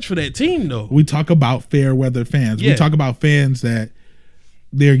so much for that team, though. we talk about fair weather fans. Yeah. We talk about fans that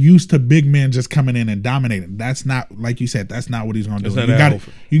they're used to big men just coming in and dominating. That's not, like you said, that's not what he's going to do. That's not Al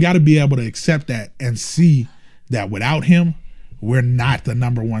Horford. You got to be able to accept that and see that without him, we're not the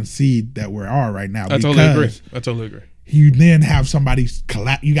number 1 seed that we are right now. I totally agree. You then have somebody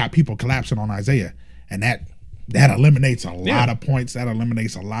collapse. You got people collapsing on Isaiah, and that eliminates a lot of points. That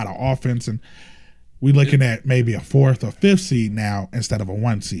eliminates a lot of offense, and we're looking at maybe a 4th or 5th seed now instead of a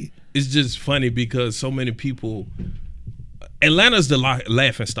 1 seed. It's just funny because so many people. Atlanta's the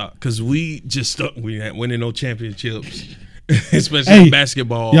laughing stock because we just stuck. We ain't winning no championships, especially in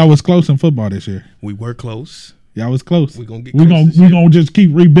basketball. Y'all was close in football this year. We were close. Y'all was close. We gonna get we close gonna this we year. gonna just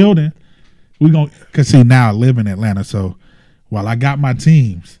keep rebuilding. We gonna cause see now I live in Atlanta, so while I got my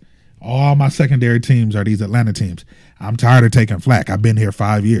teams, all my secondary teams are these Atlanta teams. I'm tired of taking flack. I've been here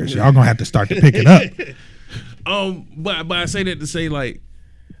 5 years. Y'all gonna have to start to pick it up. But I say that to say like,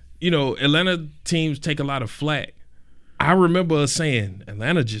 Atlanta teams take a lot of flack. I remember us saying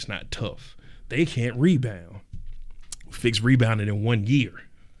Atlanta just not tough. They can't rebound. Fix rebounding in 1 year.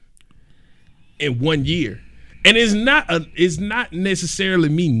 In 1 year. And it's not necessarily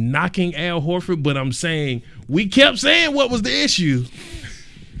me knocking Al Horford, but I'm saying we kept saying what was the issue.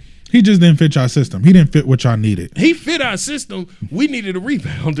 He just didn't fit y'all system. He didn't fit what y'all needed. He fit our system. We needed a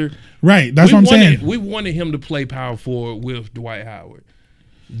rebounder. Right. That's what I'm saying. We wanted him to play power forward with Dwight Howard.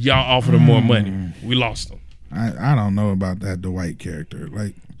 Y'all offered him more money. We lost him. I don't know about that Dwight character.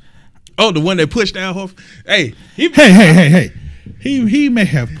 Like, oh, the one that pushed Al Horford. Hey, hey. He may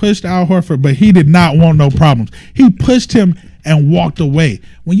have pushed Al Horford, but he did not want no problems. He pushed him and walked away.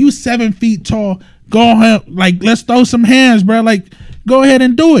 When you 7 feet tall, go ahead, like, let's throw some hands, bro. Like, go ahead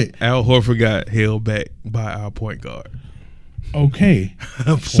and do it. Al Horford got held back by our point guard. Okay.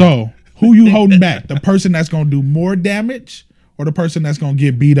 So who you holding back? The person that's gonna do more damage or the person that's gonna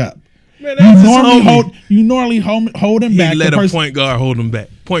get beat up? Man, You normally hold him back. He let a point guard hold him back.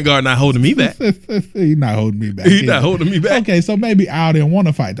 Point guard not holding me back. He's not holding me back. He's not holding me back. Okay, so maybe Al didn't want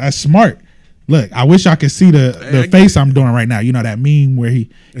to fight. That's smart. Look, I wish I could see the face I'm doing right now. You know that meme where he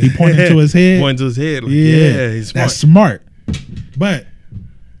pointed to his head? Pointing to his head. Like, Yeah, he's smart. that's smart. But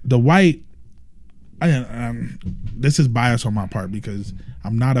the White, This is bias on my part because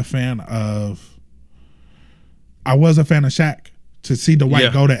I'm not a fan of. I was a fan of Shaq. To see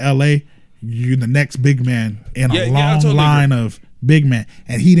Dwight go to LA, you're the next big man in a long line of big men,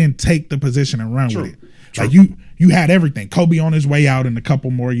 and he didn't take the position and run with it. Like you had everything. Kobe on his way out in a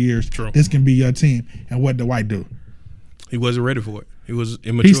couple more years. This can be your team. And what did Dwight do? He wasn't ready for it. He was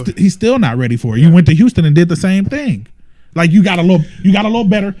immature. He's still not ready for it. You went to Houston and did the same thing. Like you got a little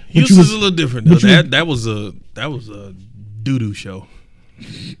better. Houston's a little different. That was a doo doo show.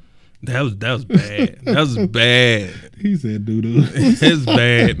 That was bad. That was bad. He said doo doo. It's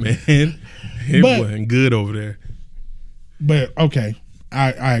bad, man. It wasn't good over there. But okay,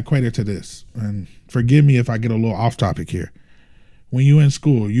 I equate it to this, and forgive me if I get a little off topic here. When you in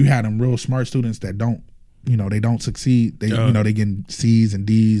school, you had them real smart students that don't, they don't succeed. They they getting C's and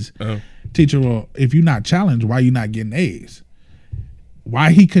D's. Teacher, well, if you're not challenged, why you not getting A's?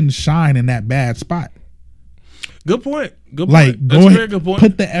 Why he couldn't shine in that bad spot? Good point. Good point. Like, That's a very good point.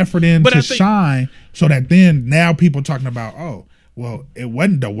 Put the effort in to shine, so that then now people talking about, oh, well, it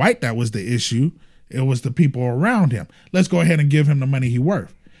wasn't Dwight that was the issue. It was the people around him. Let's go ahead and give him the money he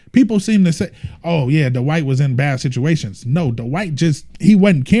worth. People seem to say, oh, yeah, Dwight was in bad situations. No, Dwight he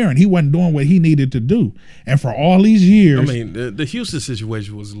wasn't caring. He wasn't doing what he needed to do. And for all these years. I mean, the Houston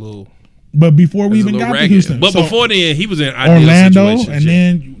situation was a little. But before we even got to Houston. But before then, he was in ideal Orlando, situations. And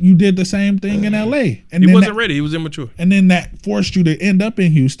then you did the same thing in L.A. And he wasn't ready. He was immature. And then that forced you to end up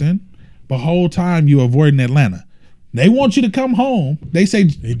in Houston. The whole time you avoiding Atlanta. They want you to come home. They say,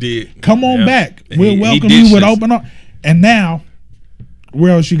 he did. Come on back. We'll welcome you with open arms. And now,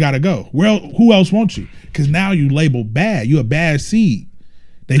 where else you got to go? Who else wants you? Because now you labeled bad. You're a bad seed.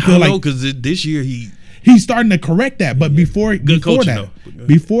 They feel like because this year he's starting to correct that. But before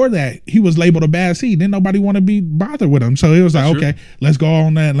that, he was labeled a bad seed. Then nobody want to be bothered with him. So it was like, okay, let's go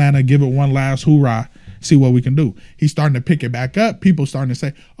on to Atlanta, give it one last hoorah, see what we can do. He's starting to pick it back up. People starting to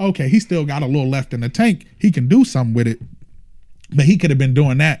say, okay, he still got a little left in the tank. He can do something with it. But he could have been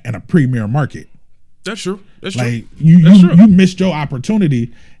doing that in a premier market. That's true. That's like, true. You missed your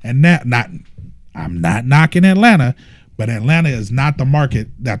opportunity, and I'm not knocking Atlanta, but Atlanta is not the market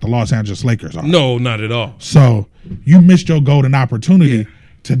that the Los Angeles Lakers are. No, not at all. So you missed your golden opportunity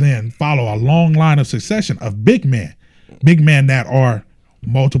to then follow a long line of succession of big men that are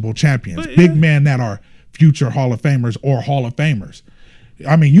multiple champions, big men that are future Hall of Famers or Hall of Famers.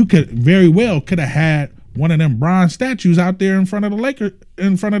 I mean, you could have had one of them bronze statues out there in front of the Lakers,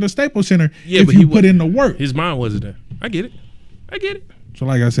 in front of the Staples Center. Yeah, if you put in the work. His mind wasn't there. I get it. So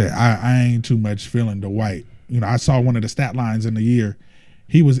like I said, I ain't too much feeling Dwight. I saw one of the stat lines in the year.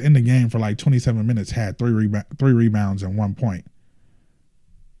 He was in the game for like 27 minutes, had three rebounds and 1 point.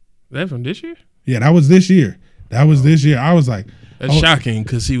 That from this year? Yeah, that was this year. I was like, that's shocking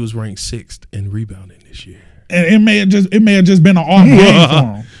because he was ranked 6th in rebounding this year. And it may have just been an off game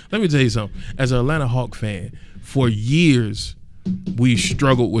for him. Let me tell you something. As an Atlanta Hawk fan, for years we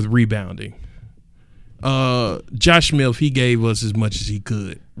struggled with rebounding. Josh Smith, he gave us as much as he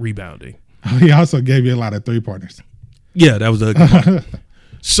could rebounding. He also gave you a lot of 3-pointers. Yeah, that was the ugly part.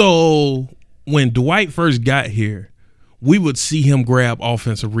 So when Dwight first got here, we would see him grab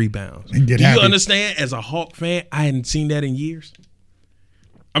offensive rebounds. And Do you understand? As a Hawk fan, I hadn't seen that in years.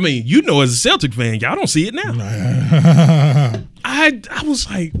 I mean, as a Celtic fan, y'all don't see it now. I was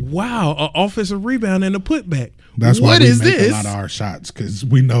like, wow, an offensive rebound and a putback. That's why we make a lot of our shots, because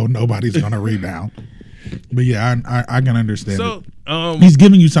we know nobody's going to rebound. But yeah, I can understand it. He's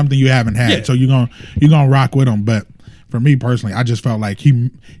giving you something you haven't had, so you're gonna rock with him. But for me personally, I just felt like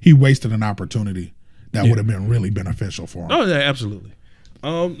he wasted an opportunity that would have been really beneficial for him. Oh yeah, absolutely.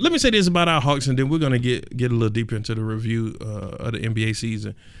 Let me say this about our Hawks, and then we're gonna get a little deeper into the review of the NBA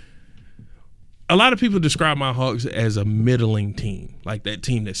season. A lot of people describe my Hawks as a middling team, like that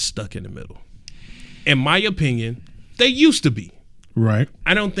team that's stuck in the middle. In my opinion, they used to be. Right.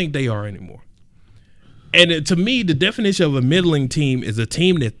 I don't think they are anymore. And to me, the definition of a middling team is a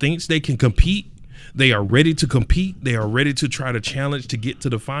team that thinks they can compete. They are ready to compete. They are ready to try to challenge to get to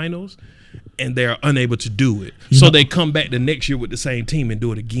the finals, and they are unable to do it. So they come back the next year with the same team and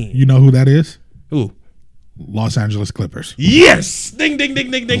do it again. You know who that is? Who? Los Angeles Clippers. Yes! Ding, ding, ding,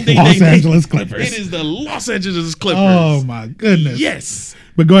 ding, ding, ding, Los Angeles Clippers. It is the Los Angeles Clippers. Oh, my goodness. Yes.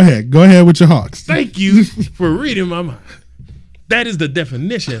 But go ahead. Go ahead with your Hawks. Thank you for reading my mind. That is the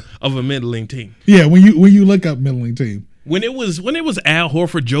definition of a middling team. Yeah, when you look up middling team. When it was Al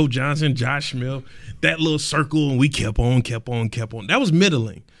Horford, Joe Johnson, Josh Smith, that little circle, and we kept on. That was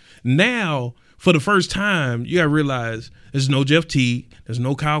middling. Now, for the first time, you got to realize there's no Jeff Teague, there's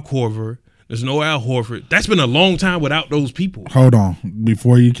no Kyle Korver, there's no Al Horford. That's been a long time without those people. Hold on.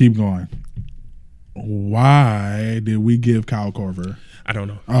 Before you keep going, Why did we give Kyle Korver? I don't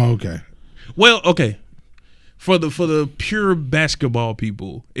know. Oh, okay. Well, okay. For the pure basketball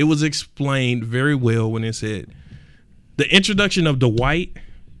people, it was explained very well when it said the introduction of Dwight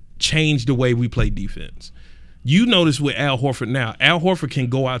changed the way we play defense. You notice with Al Horford now, Al Horford can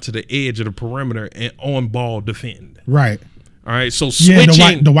go out to the edge of the perimeter and on ball defend. Right. All right. So switching,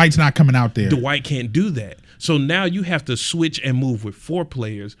 yeah, Dwight's not coming out there. Dwight can't do that. So now you have to switch and move with 4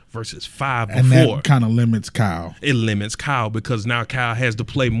 players versus 5 before. And that kind of limits Kyle. It limits Kyle because now Kyle has to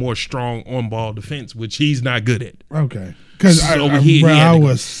play more strong on-ball defense, which he's not good at. Okay. Because I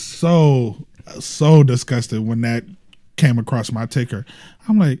was so disgusted when that came across my ticker.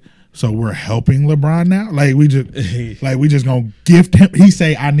 I'm like, so we're helping LeBron now? Like we just gonna gift him. He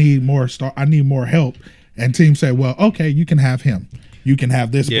say, I need more help. And team say, well, okay, you can have him. You can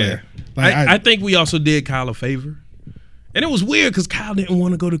have this player. Like, I think we also did Kyle a favor. And it was weird because Kyle didn't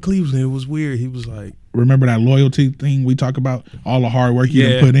want to go to Cleveland. It was weird. He was like, remember that loyalty thing we talk about? All the hard work you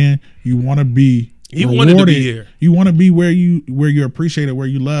done put in. You want to be rewarded. Wanted to be here. You want to be where you're appreciated, where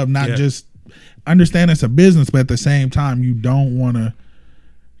you love, not just understand it's a business, but at the same time, you don't want to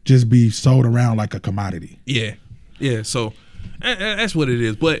just be sold around like a commodity. Yeah. Yeah. So that's what it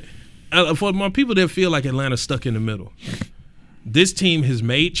is. But for my people that feel like Atlanta's stuck in the middle, this team has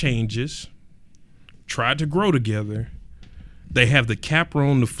made changes, tried to grow together. They have the cap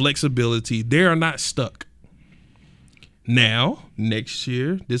room, the flexibility. They are not stuck. Now, next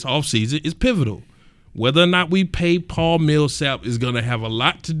year, this offseason is pivotal. Whether or not we pay Paul Millsap is going to have a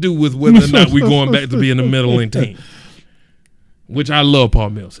lot to do with whether or not we're going back to being a middling team, which I love Paul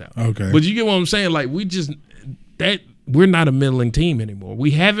Millsap. Okay. But you get what I'm saying? Like, we're not a middling team anymore.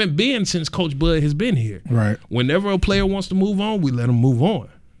 We haven't been since Coach Bud has been here. Right. Whenever a player wants to move on, we let them move on.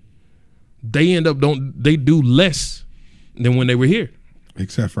 They do less than when they were here.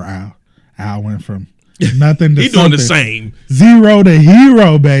 Except for Al. Al went from nothing to He doing the same. 0 to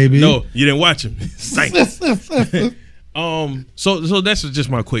hero, baby. No, you didn't watch him. Same. So that's just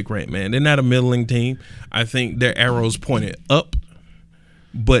my quick rant, man. They're not a middling team. I think their arrows pointed up,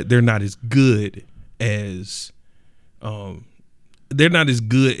 but they're not as good as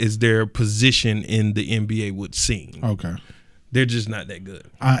their position in the NBA would seem. Okay. They're just not that good.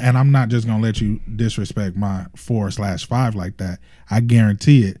 And I'm not just gonna let you disrespect my 4/5 like that. I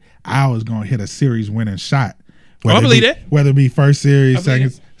guarantee it. I was gonna hit a series winning shot. I believe that. Whether it be first series,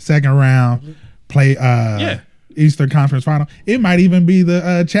 second round, play Eastern Conference Final. It might even be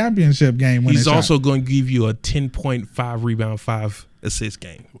the championship game winning shot. He's also going to give you a 10.5 rebound, 5 assist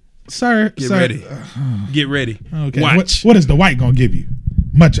game. Sir, Get ready. Get ready. Okay. Watch. What is the White gonna give you?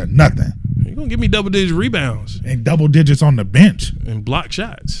 Much of nothing. You're going to give me double-digit rebounds. And double digits on the bench. And block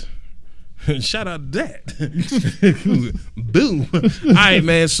shots. Shout out to that. Boom. All right,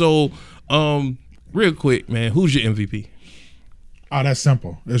 man. So, real quick, man, who's your MVP? Oh, that's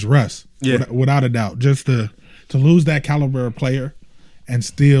simple. It's Russ. Yeah. Without a doubt. Just to lose that caliber of player and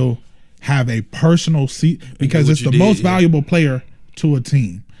still have a personal seat, because it's the most valuable player to a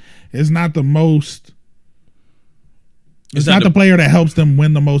team. It's not the most... It's not the player that helps them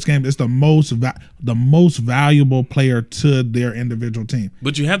win the most games. It's the most valuable player to their individual team.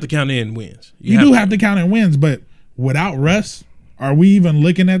 But you have to count in wins. You do have to count in wins, but without Russ, are we even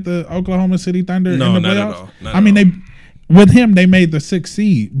looking at the Oklahoma City Thunder in the playoffs? Not at all. I mean, with him, they made the 6th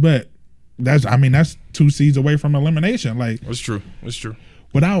seed, but that's 2 seeds away from elimination. Like, that's true.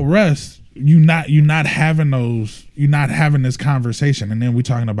 Without Russ, you're not having this conversation, and then we're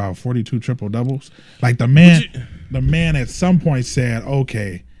talking about 42 triple doubles. Like the man at some point said,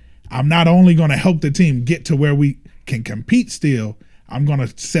 "Okay, I'm not only going to help the team get to where we can compete still, I'm going to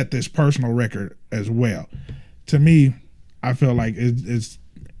set this personal record as well." To me, I feel like it's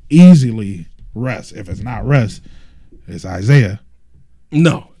easily Russ. If it's not Russ, it's Isaiah.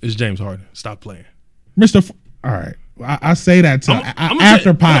 No, it's James Harden. Stop playing, All right. I say that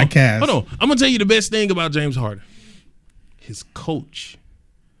after podcast. Hold on. I'm going to tell you the best thing about James Harden. His coach.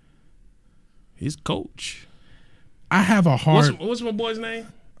 I have a hard... What's my boy's name?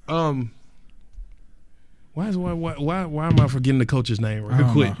 Why am I forgetting the coach's name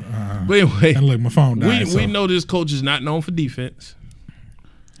real quick? But anyway. And look, my phone died. We know this coach is not known for defense.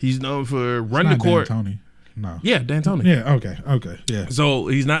 He's known for running the court. D'Antoni. No. Yeah, D'Antoni. Yeah, okay. Yeah. So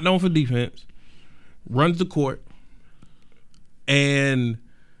he's not known for defense. Runs the court. And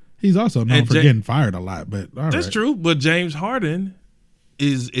he's also known for getting fired a lot, but that's true. But James Harden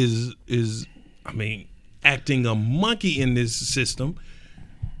is acting a monkey in this system,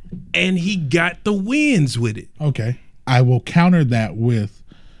 and he got the wins with it. Okay, I will counter that with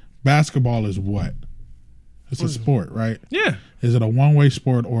basketball is what? It's a sport, right? Yeah. Is it a one-way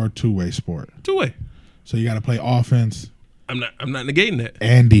sport or a two-way sport? Two-way. So you got to play offense. I'm not negating that.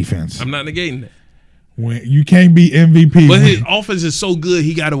 And defense. I'm not negating that. When you can't be MVP, but his offense is so good,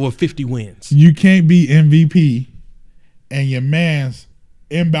 he got over 50 wins. You can't be MVP, and your man's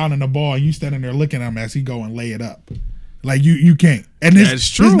inbounding the ball, and you standing there looking at him as he go and lay it up. Like you can't. And that's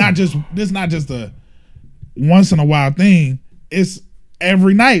true. This not just a once in a while thing. It's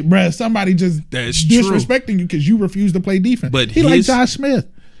every night, bruh. Somebody just disrespecting you because you refuse to play defense. But he like Josh Smith.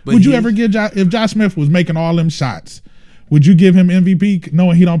 Would you ever give if Josh Smith was making all them shots? Would you give him MVP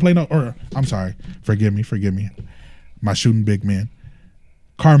knowing he don't play no? Or I'm sorry, forgive me, my shooting big man,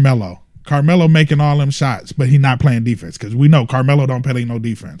 Carmelo making all them shots, but he not playing defense because we know Carmelo don't play no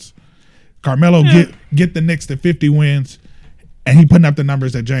defense. Carmelo get the Knicks to 50 wins, and he putting up the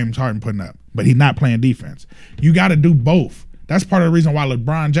numbers that James Harden putting up, but he not playing defense. You got to do both. That's part of the reason why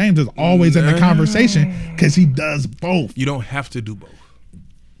LeBron James is always in the conversation because he does both. You don't have to do both.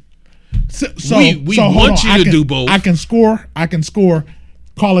 So we want you to do both. I can score,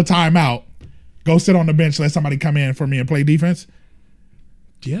 call a timeout, go sit on the bench, let somebody come in for me and play defense.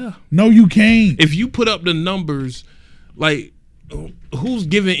 Yeah. No, you can't. If you put up the numbers, like, who's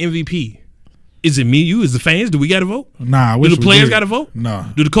giving MVP? Is it me, you, is the fans? Do we got to vote? Nah. Do the players got to vote? No.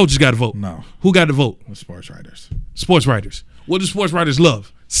 Do the coaches got to vote? No. Who got to vote? The sports writers. Sports writers. What do sports writers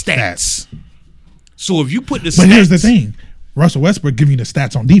love? Stats. So if you put the stats. But here's the thing. Russell Westbrook giving you the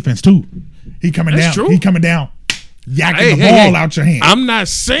stats on defense too. He coming down. True. He coming down, yakking the ball out your hand. I'm not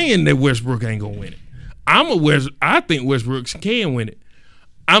saying that Westbrook ain't gonna win it. I think Westbrook can win it.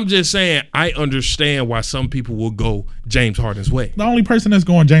 I'm just saying I understand why some people will go James Harden's way. The only person that's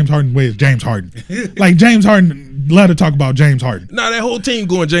going James Harden's way is James Harden. Like James Harden, love to talk about James Harden. Nah, that whole team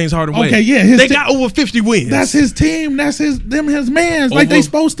going James Harden's way. Okay, yeah, they got over 50 wins. That's his team. That's his mans. Like they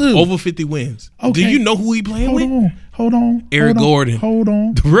supposed to. Over 50 wins. Okay. Do you know who he playing with? Hold on. Eric Gordon. Hold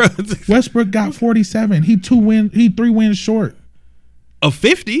on. Westbrook got 47. He 3 wins short of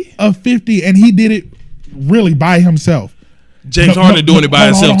 50. Of 50, and he did it really by himself. James Harden doing it by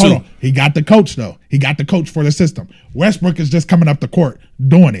himself too. He got the coach though. He got the coach for the system. Westbrook is just coming up the court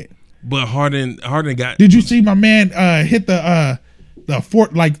doing it. But Harden got. Did you see my man hit the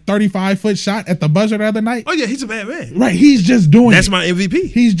 35-foot shot at the buzzer the other night? Oh yeah, he's a bad man. Right, he's just doing That's it. my MVP.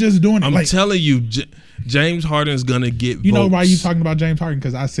 He's just doing it. I'm telling you, James Harden's gonna get. You know why you talking about James Harden?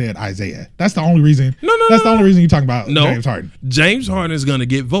 Because I said Isaiah. That's the only reason. That's the only reason you talking about James Harden. James Harden's gonna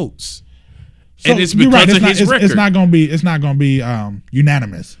get votes. So and it's because of his record. It's not gonna be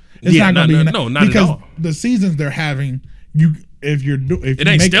unanimous. It's not gonna be unanimous because at all. The seasons they're having, it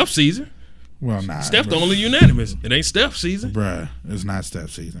ain't Steph's season. Well, nah. Steph the only unanimous. It ain't Steph's season, bruh. It's not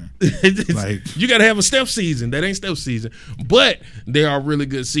Steph's season. You got to have a Steph season. That ain't Steph's season. But they are really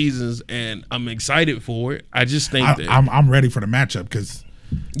good seasons, and I'm excited for it. I just think I'm ready for the matchup because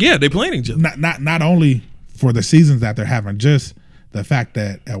they're playing each other. Not only for the seasons that they're having, just the fact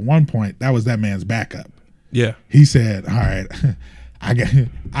that at one point that was that man's backup. Yeah, he said, "All right,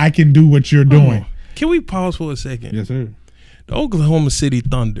 I can do what you're doing." Can we pause for a second? Yes, sir. The Oklahoma City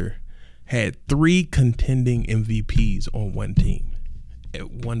Thunder had 3 contending MVPs on one team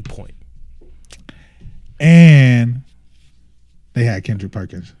at one point, and they had Kendrick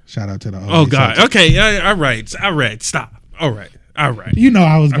Perkins. Shout out to the oh god. Celtics. Okay, all right. Stop. All right. You know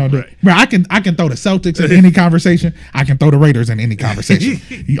I was gonna do it. Bro, I can throw the Celtics in any conversation. I can throw the Raiders in any conversation.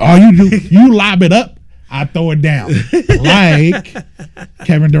 All you do, you lob it up, I throw it down. Like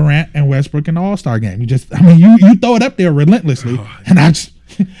Kevin Durant and Westbrook in the All-Star game. You throw it up there relentlessly, and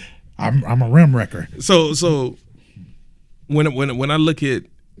I'm a rim wrecker. So when I look at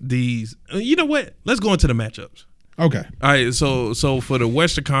these, you know what? Let's go into the matchups. Okay. All right. So for the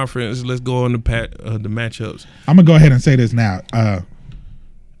Western Conference, let's go on the matchups. I'm gonna go ahead and say this now.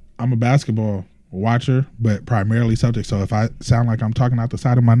 I'm a basketball watcher, but primarily Celtics. So if I sound like I'm talking out the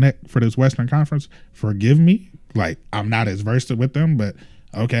side of my neck for this Western Conference, forgive me. Like I'm not as versed with them, but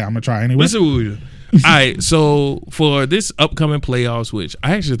okay, I'm gonna try anyway. Listen what we do. All right. So for this upcoming playoffs, which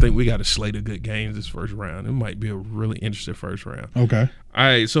I actually think we got a slate of good games this first round. It might be a really interesting first round. Okay. All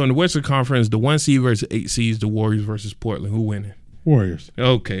right. So in the Western Conference, the 1 seed versus 8 seeds, the Warriors versus Portland. Who winning? Warriors.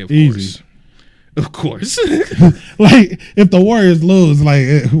 Okay. Easy. Of course. Like if the Warriors lose,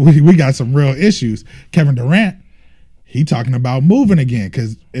 like we got some real issues. Kevin Durant, he talking about moving again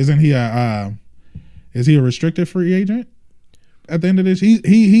because isn't he a restricted free agent at the end of this?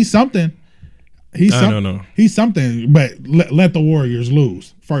 He's something. He's something, but let the Warriors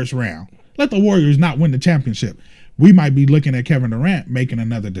lose first round. Let the Warriors not win the championship. We might be looking at Kevin Durant making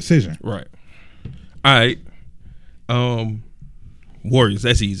another decision. Right. All right. Warriors,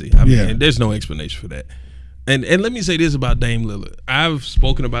 that's easy. I mean, there's no explanation for that. And let me say this about Dame Lillard. I've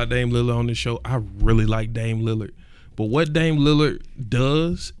spoken about Dame Lillard on this show. I really like Dame Lillard. But what Dame Lillard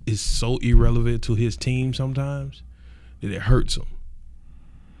does is so irrelevant to his team sometimes that it hurts him.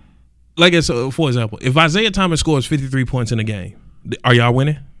 Like, for example, if Isaiah Thomas scores 53 points in a game, are y'all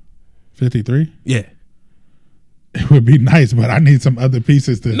winning? 53? Yeah. It would be nice, but I need some other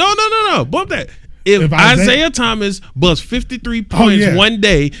pieces to. No. Bump that. If Isaiah Thomas busts 53 points one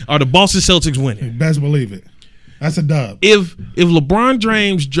day, are the Boston Celtics winning? Best believe it. That's a dub. If LeBron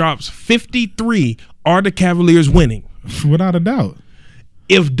James drops 53, are the Cavaliers winning? Without a doubt.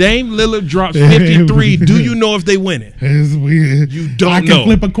 If Dame Lillard drops 53, do you know if they winning? You don't know. I can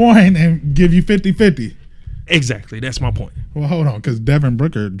flip a coin and give you 50-50. Exactly. That's my point. Well, hold on, because Devin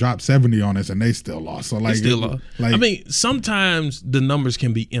Booker dropped 70 on us and they still lost. So like, they still lost. I mean, sometimes the numbers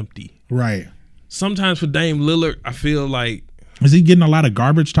can be empty. Right. Sometimes for Dame Lillard, I feel like. Is he getting a lot of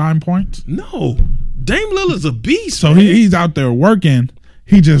garbage time points? No. Dame Lillard's a beast. So he's out there working.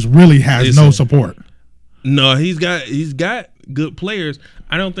 He just really has no support. No, he's got good players.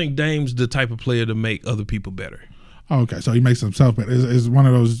 I don't think Dame's the type of player to make other people better. Oh, okay, so he makes himself better. It's one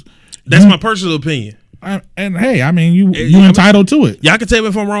of those. That's my personal opinion. And hey, I mean, you entitled to it. Y'all can tell me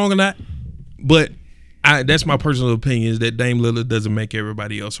if I'm wrong or not, but that's my personal opinion is that Dame Lillard doesn't make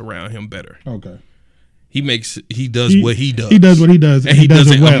everybody else around him better. Okay. He does what he does. He does what he does, and he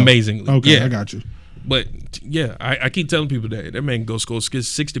does it well. amazingly. Okay, yeah. I got you. But yeah, I keep telling people that man can go score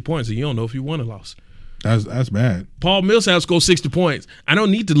 60 points and you don't know if you won or lost. That's bad. Paul Millsap scored 60 points. I don't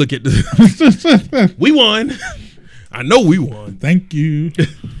need to look at the. We won. I know we won. Thank you.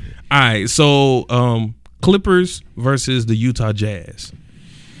 All right, so Clippers versus the Utah Jazz.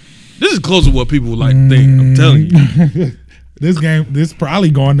 This is close to what people like think. I'm telling you. This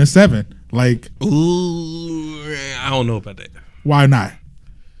probably going to 7. Like, ooh, I don't know about that. Why not?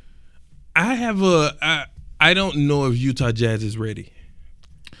 I don't know if Utah Jazz is ready.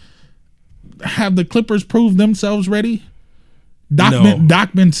 Have the Clippers proved themselves ready? No.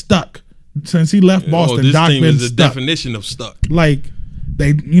 Doc been stuck since he left Boston. This Doc team been is the stuck. definition of stuck. Like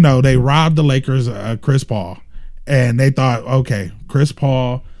they robbed the Lakers, Chris Paul, and they thought, okay, Chris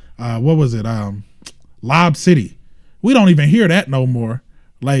Paul, what was it? Lob City. We don't even hear that no more.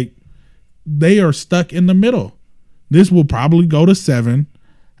 Like they are stuck in the middle. This will probably go to 7,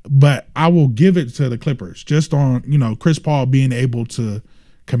 but I will give it to the Clippers just on Chris Paul being able to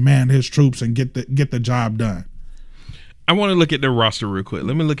command his troops and get the job done. I want to look at their roster real quick.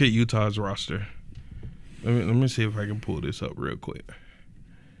 Let me look at Utah's roster. Let me see if I can pull this up real quick.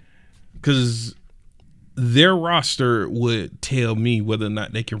 Because their roster would tell me whether or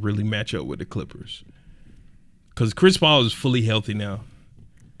not they can really match up with the Clippers. Because Chris Paul is fully healthy now.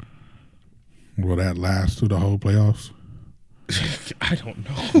 Will that last through the whole playoffs? I don't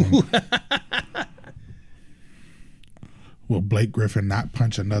know. Will Blake Griffin not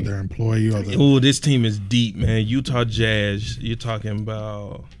punch another employee? This team is deep, man. Utah Jazz, you're talking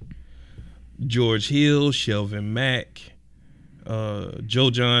about George Hill, Shelvin Mack, Joe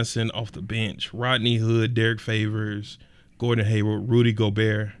Johnson off the bench, Rodney Hood, Derek Favors, Gordon Hayward, Rudy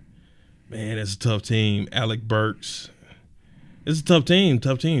Gobert. Man, that's a tough team. Alec Burks. It's a tough team.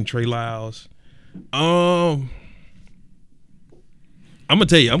 Trey Lyles. I'm gonna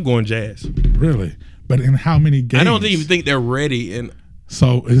tell you, I'm going Jazz. Really? But in how many games? I don't even think they're ready. And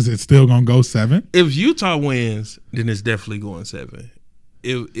so is it still gonna go 7? If Utah wins, then it's definitely going 7.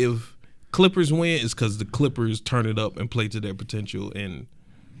 If Clippers win, it's because the Clippers turn it up and play to their potential, and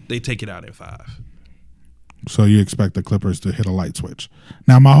they take it out in 5. So you expect the Clippers to hit a light switch?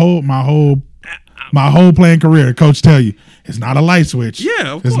 Now my whole playing career, coach tell you it's not a light switch.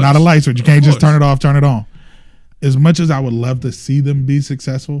 Yeah, of it's course. not a light switch. You can't just turn it off, turn it on. As much as I would love to see them be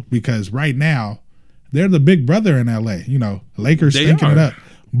successful, because right now they're the big brother in LA. Lakers stinking it up,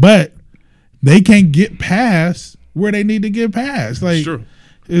 but they can't get past where they need to get past. Like, true.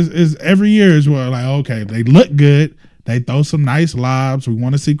 Is every year is where like, okay, they look good. They throw some nice lobs. We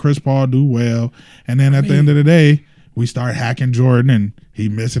want to see Chris Paul do well. And then at the end of the day, we start hacking Jordan and he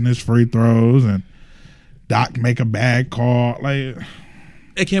missing his free throws and Doc make a bad call. Like,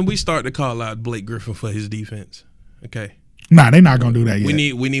 and can we start to call out Blake Griffin for his defense? Okay. Nah, they're not gonna do that yet.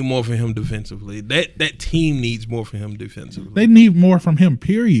 We need more from him defensively. That team needs more from him defensively. They need more from him,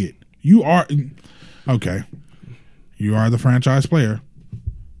 period. You are okay. You are the franchise player.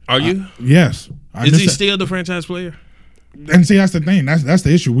 Are you? Yes. Is he still the franchise player? And see, that's the thing. That's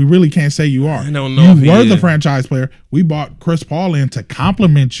the issue. We really can't say you are. I don't know. You were the franchise player. We bought Chris Paul in to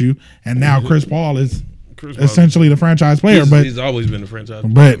compliment you, and now Chris Paul is essentially the franchise player. But he's always been the franchise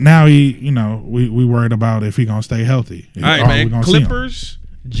player. But now we worried about if he gonna stay healthy. All right, man. Clippers,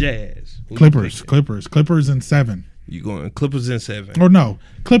 Jazz. Clippers in 7. You going Clippers in 7? Or no,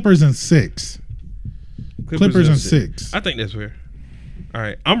 Clippers in 6. Clippers in 6. I think that's fair. All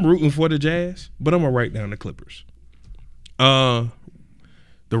right, I'm rooting for the Jazz, but I'm gonna write down the Clippers. The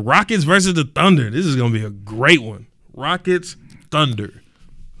Rockets versus the Thunder. This is gonna be a great one. Rockets, Thunder.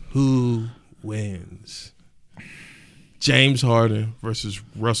 Who wins? James Harden versus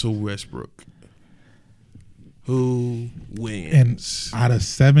Russell Westbrook. Who wins? And out of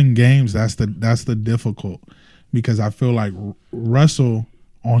 7 games, that's the difficult, because I feel like Russell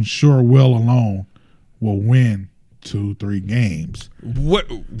on sure will alone will win 2-3 games. What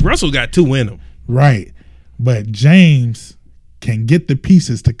Russell got 2 in him. Right. But James can get the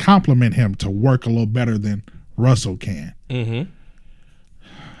pieces to complement him to work a little better than Russell can. Mm-hmm.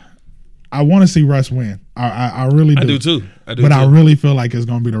 I want to see Russ win. I really do. I do too. I really feel like it's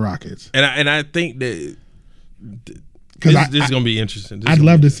going to be the Rockets. And I think that this is going to be interesting. I'd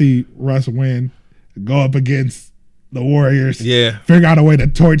love to see Russ win, go up against the Warriors. Yeah. Figure out a way to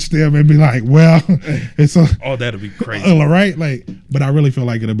torch them and be like, well, it's a, oh, that'll be crazy. Right? Like, but I really feel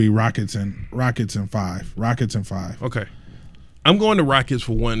like it'll be Rockets and 5. Rockets and 5. Okay. I'm going to Rockets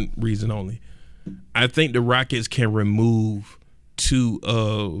for one reason only. I think the Rockets can remove 2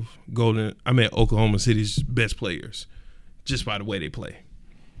 of Oklahoma City's best players just by the way they play.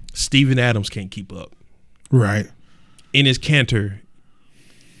 Steven Adams can't keep up. Right. Enes Kanter,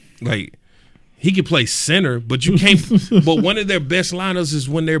 like, he can play center, but you can't. But one of their best lineups is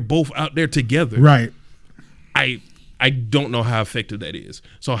when they're both out there together. Right. I don't know how effective that is.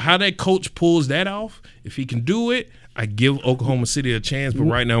 So how that coach pulls that off, if he can do it, I give Oklahoma City a chance. But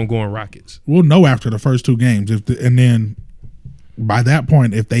right now I'm going Rockets. We'll know after the first 2 games, and then by that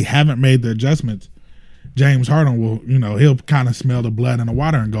point, if they haven't made the adjustments, James Harden will, he'll kind of smell the blood in the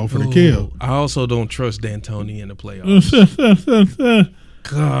water and go for the kill. I also don't trust D'Antoni in the playoffs.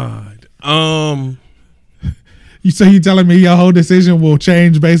 God. You telling me your whole decision will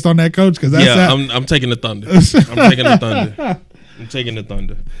change based on that coach? Because I'm taking the Thunder. I'm taking the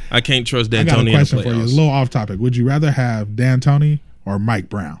Thunder. I can't trust D'Antoni in the playoffs. I got a question for you. It's a little off topic. Would you rather have D'Antoni or Mike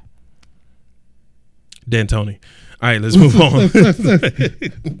Brown? D'Antoni. All right, let's move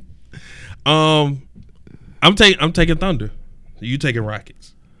on. I'm taking Thunder. You taking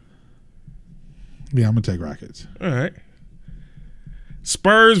Rockets? Yeah, I'm gonna take Rockets. All right.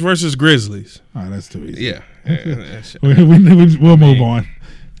 Spurs versus Grizzlies. All right, that's too easy. Yeah. We'll move on.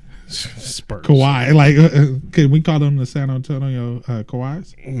 Spurs. Kawhi, can we call them the San Antonio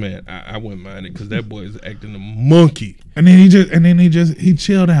Kawhis? Man, I wouldn't mind it because that boy is acting a monkey. And then he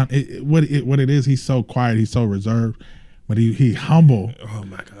chilled out. What it is, he's so quiet, he's so reserved, but he humble. Oh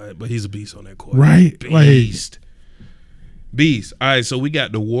my God! But he's a beast on that court. Right, beast. Beast. All right, so we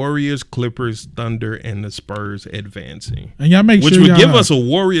got the Warriors, Clippers, Thunder, and the Spurs advancing. And y'all make which sure would give us a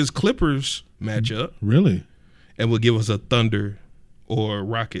Warriors Clippers matchup. Really? And will give us a Thunder or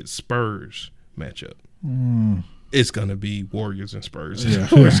Rockets Spurs matchup. It's gonna be Warriors and Spurs. Yeah,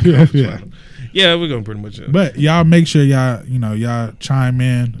 we're gonna pretty much. But y'all make sure y'all chime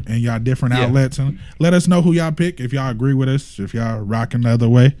in and y'all different outlets and let us know who y'all pick. If y'all agree with us, if y'all rocking the other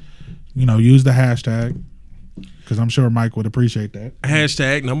way, use the hashtag. Because I'm sure Mike would appreciate that.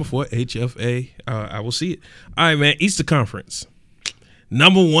 Hashtag number 4 HFA. I will see it. All right, man. Eastern Conference.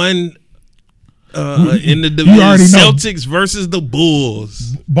 Number 1 in the division. Celtics versus the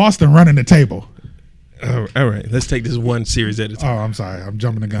Bulls. Boston running the table. All right. Let's take this one series at a time. Oh, I'm sorry. I'm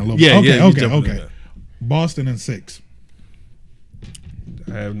jumping the gun a little bit. Okay. Boston in 6.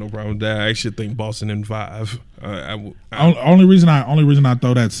 I have no problem with that. I actually think Boston in 5. Only reason I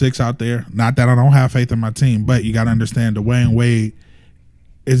throw that 6 out there, not that I don't have faith in my team, but you got to understand Dwayne Wade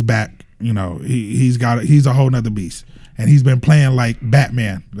is back. He's a whole nother beast, and he's been playing like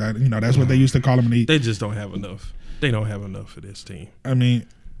Batman. That's what they used to call him. They just don't have enough. They don't have enough for this team. I mean,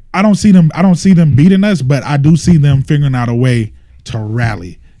 I don't see them beating us, but I do see them figuring out a way to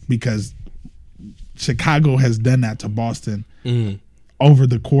rally because Chicago has done that to Boston. Mm-hmm. Over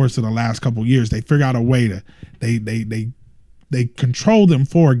the course of the last couple of years, they figure out a way to they control them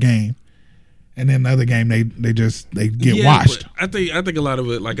for a game, and then the other game they get washed. I think a lot of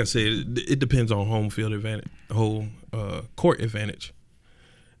it, like I said, it depends on home field advantage, home court advantage,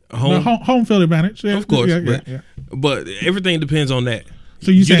 home field advantage, of course. But everything depends on that.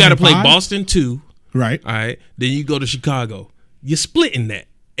 So you got to play Boston 2, right? All right, then you go to Chicago. You're splitting that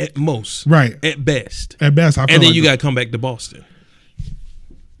at most, right? At best, and then you got to come back to Boston.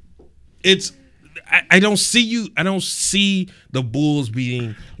 I don't see the Bulls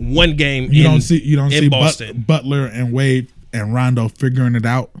beating one game. You don't see Boston. Butler and Wade and Rondo figuring it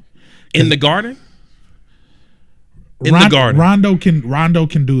out in the Garden. Rondo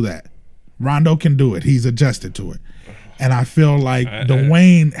can do that. Rondo can do it. He's adjusted to it. And I feel like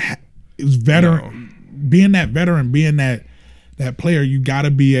Dwayne is veteran. Being that veteran, being that player, you got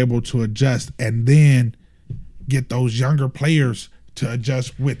to be able to adjust and then get those younger players to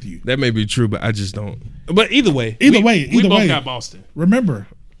adjust with you. That may be true, but I just don't. But either way, we both got Boston. Remember,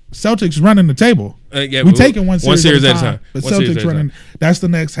 Celtics running the table. Yeah, we taking one series at a time. But One Celtics running. That's the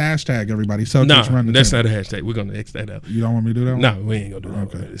next hashtag, everybody. Celtics running the that's table. not a hashtag. We're gonna X that out. You don't want me to do that one? No, we ain't gonna do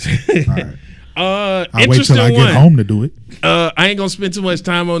that. Okay. All right. I'll wait till I get home to do it. I ain't gonna spend too much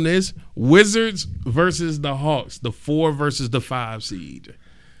time on this. Wizards versus the Hawks, the 4 versus the 5 seed.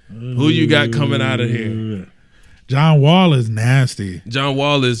 Who you got coming out of here? John Wall is nasty. John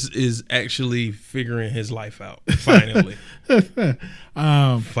Wall is actually figuring his life out. Finally.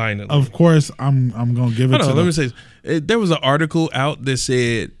 Finally. Of course, I'm gonna give it to. Let me say this. There was an article out that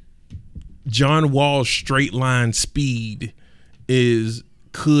said John Wall's straight line speed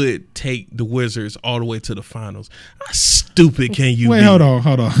could take the Wizards all the way to the finals. How stupid can you be? Wait, hold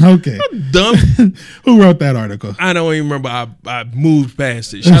on. Okay. Dumb. Who wrote that article? I don't even remember. I moved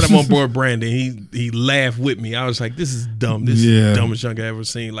past it. Shout out my boy Brandon. He laughed with me. I was like, this is dumb. This is the dumbest junk I ever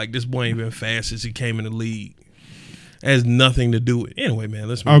seen. Like, this boy ain't been fast since he came in the league. It has nothing to do with it. Anyway, man,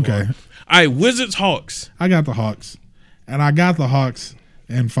 let's move on. All right, Wizards, Hawks. I got the Hawks. And I got the Hawks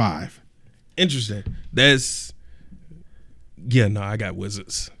in 5. Interesting. I got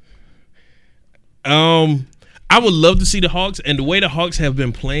Wizards. I would love to see the Hawks, and the way the Hawks have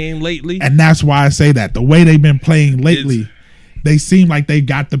been playing lately. And that's why I say that. The way they've been playing lately, they seem like they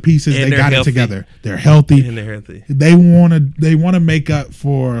got the pieces. They got it together. They're healthy. And they're healthy. They want to make up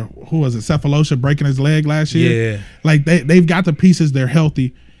for, who was it, Cephalosha breaking his leg last year? Yeah. Like they've got the pieces. They're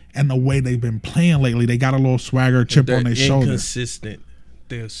healthy. And the way they've been playing lately, they got a little swagger, chip on their shoulder. Inconsistent.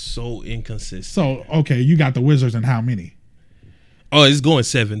 They're so inconsistent. So, okay, you got the Wizards and how many? Oh, it's going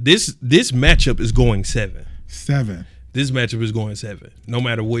 7. This matchup is going 7. 7. This matchup is going 7. No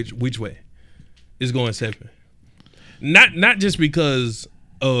matter which way, it's going 7. Not just because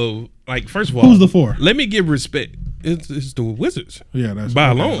of, like, first of all, who's the 4? Let me give respect. It's the Wizards. Yeah, that's by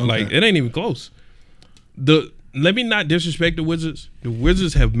alone. Like, it ain't even close. Let me not disrespect the Wizards. The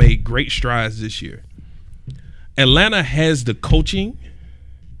Wizards have made great strides this year. Atlanta has the coaching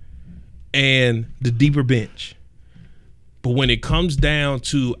and the deeper bench. But when it comes down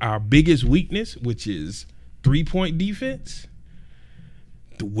to our biggest weakness, which is 3-point defense,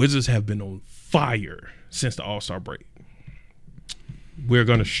 the Wizards have been on fire since the All-Star break. We're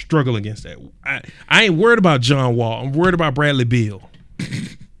going to struggle against that. I ain't worried about John Wall. I'm worried about Bradley Beal.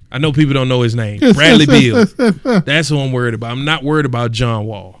 I know people don't know his name. Bradley Beal. That's who I'm worried about. I'm not worried about John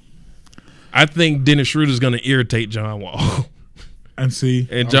Wall. I think Dennis Schroeder's going to irritate John Wall. And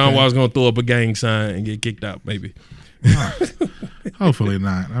John Wall's going to throw up a gang sign and get kicked out, maybe. Hopefully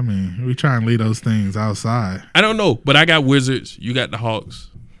not. I mean, we try and leave those things outside. I don't know, but I got Wizards. You got the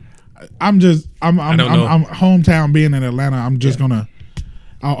Hawks. I'm hometown being in Atlanta. I'm just gonna.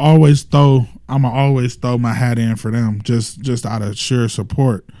 I'll always throw my hat in for them, just out of sheer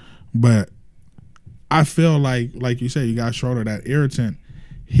support. But I feel like you said, you got Schroeder, that irritant.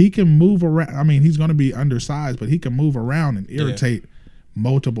 He can move around. I mean, he's going to be undersized, but he can move around and irritate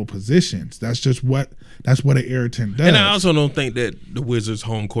multiple positions. That's what an irritant does. And I also don't think that the Wizards'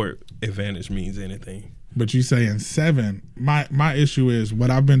 home court advantage means anything. But you say in 7. My issue is what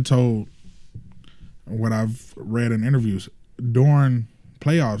I've been told, what I've read in interviews during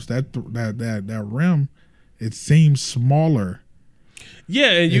playoffs. That rim, it seems smaller.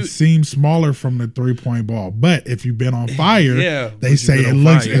 Yeah, and it seems smaller from the 3-point ball. But if you've been on fire, they say it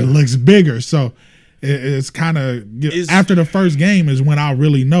looks bigger. So it's kind of after the first game is when I'll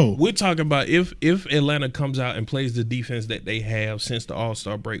really know. We're talking about if Atlanta comes out and plays the defense that they have since the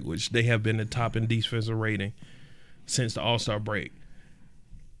All-Star break, which they have been the top in defensive rating since the All-Star break,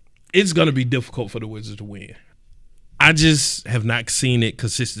 it's going to be difficult for the Wizards to win. I just have not seen it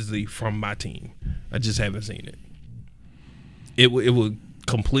consistently from my team. I just haven't seen it. It will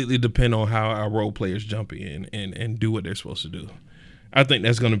completely depend on how our role players jump in and do what they're supposed to do. I think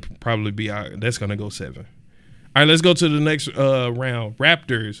that's going to probably be that's going to go 7. All right, let's go to the next round.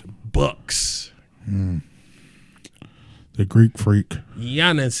 Raptors, Bucks. The Greek freak.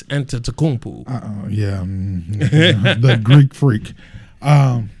 Giannis Antetokounmpo. The Greek freak.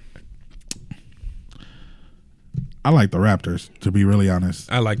 I like the Raptors, to be really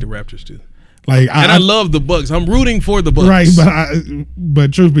honest. I like the Raptors too. I love the Bucks. I'm rooting for the Bucks. Right,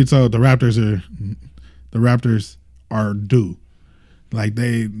 but truth be told, the Raptors are due. Like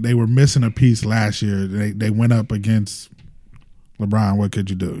they were missing a piece last year. They went up against LeBron. What could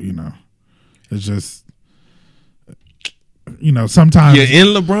you do? You know, it's just sometimes You're in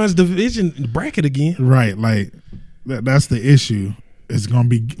LeBron's division bracket again. right, like that's the issue. It's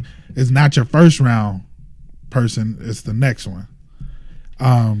it's not your first round person, it's the next one.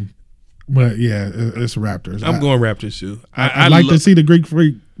 But yeah, it's Raptors. I'm going Raptors too. I'd like to see the Greek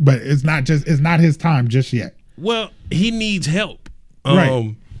Freak, but it's not his time just yet. Well, he needs help.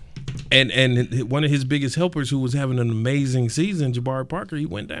 Right. And one of his biggest helpers, who was having an amazing season, Jabari Parker, he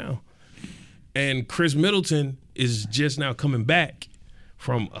went down. And Chris Middleton is just now coming back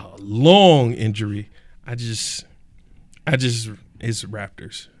from a long injury. It's Raptors.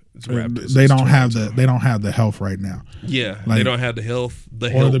 It's Raptors. They don't have the health right now. Yeah, Like, they don't have the health, or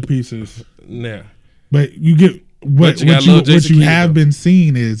help. the pieces. Yeah. But you get what you gotta love Jason you Kidd, have though. been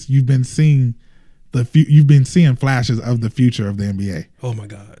seeing is you've been seeing flashes of the future of the NBA. Oh my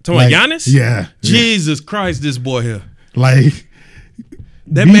God. Talking about Giannis? Yeah. Jesus Christ, this boy here. Like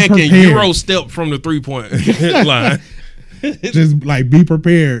That be man can prepared. Euro step from the 3-point line. Just like be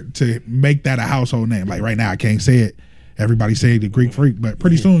prepared to make that a household name. Like right now, I can't say it. Everybody say the Greek Freak, but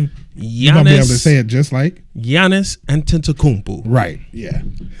pretty soon you're gonna be able to say it just like Giannis Antetokounmpo. right. Yeah,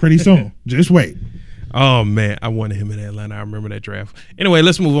 pretty soon. Just wait. Oh man, I wanted him in Atlanta. I remember that draft. Anyway,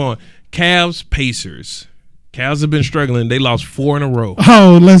 let's move on. Cavs, Pacers. Cavs have been struggling. They lost 4 in a row.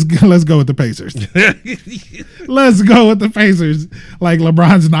 Oh, let's go with the Pacers. Let's go with the Pacers. Like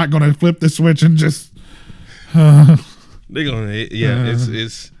LeBron's not gonna flip the switch and just. They're gonna,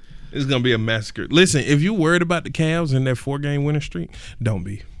 it's gonna be a massacre. Listen, if you're worried about the Cavs and that 4-game winning streak, don't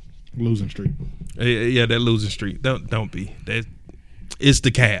be. Losing streak. Yeah, that losing streak. Don't be. It's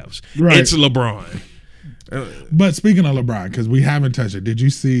the Cavs. Right. It's LeBron. But speaking of LeBron, because we haven't touched it, did you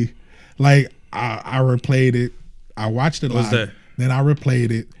see? Like I replayed it. I watched it live. What's that? Then I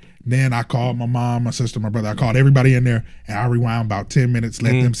replayed it. Then I called my mom, my sister, my brother. I called everybody in there, and I rewound about 10 minutes,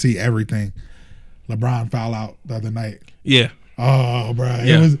 let them see everything. LeBron fouled out the other night. Yeah. Oh, bro,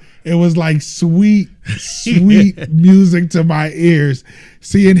 Yeah. it was like sweet music to my ears,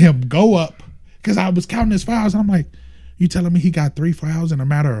 seeing him go up. Because I was counting his fouls, and I'm like, you telling me he got 3 fouls in a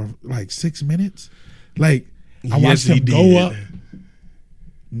matter of like 6 minutes? Like I watched him go up,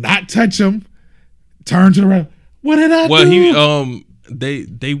 not touch him, turn to the ref. What did I do? Well,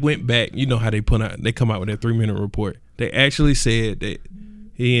 they went back. You know how they come out with that 3-minute report. They actually said that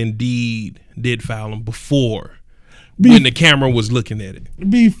he indeed did foul him before when the camera was looking at it.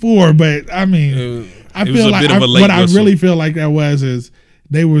 Before, but I mean, I feel like what I really feel like that is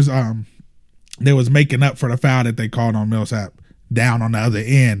they was making up for the foul that they called on Millsap down on the other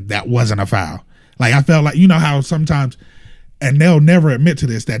end. That wasn't a foul. Like I felt like, you know how sometimes, and they'll never admit to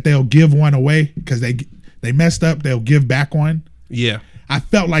this, that they'll give one away because they messed up. They'll give back one. Yeah, I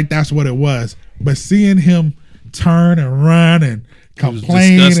felt like that's what it was. But seeing him turn and run and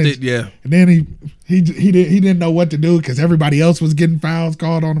complain, yeah, and then he didn't know what to do because everybody else was getting fouls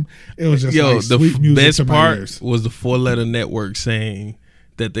called on him. It was just like sweet music best to my part ears. was the 4-letter network saying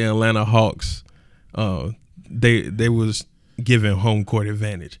that the Atlanta Hawks, they was giving home court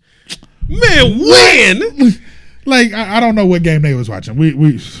advantage. Man, when? Like I don't know what game they was watching.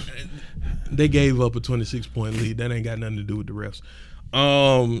 They gave up a 26-point lead. That ain't got nothing to do with the refs.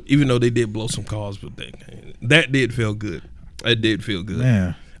 Even though they did blow some calls, but that did feel good. That did feel good.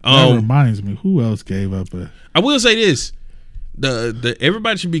 Man, that reminds me. Who else gave up a? I will say this: the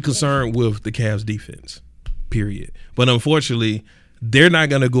everybody should be concerned with the Cavs defense. Period. But unfortunately, they're not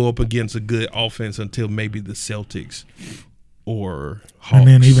going to go up against a good offense until maybe the Celtics or Hawks. And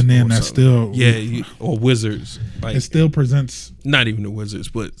then even then, that's still or Wizards. Like, it still presents. Not even the Wizards,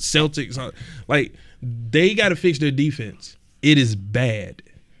 but Celtics. Like they got to fix their defense. It is bad.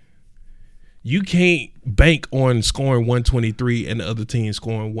 You can't bank on scoring 123 and the other team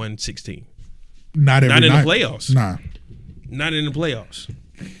scoring 116. Not in the playoffs. Nah. Not in the playoffs.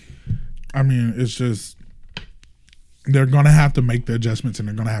 I mean, it's just they're going to have to make the adjustments, and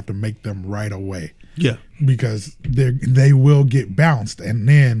they're going to have to make them right away. Yeah. Because they will get bounced, and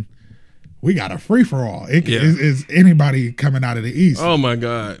then we got a free-for-all. Is anybody coming out of the East. Oh, my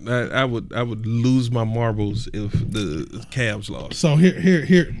God. I would lose my marbles if the Cavs lost. So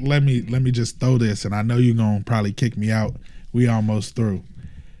here, let me just throw this, and I know you're going to probably kick me out. We almost through.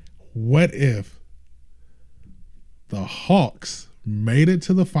 What if the Hawks made it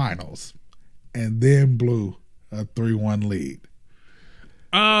to the finals and then blew a 3-1 lead?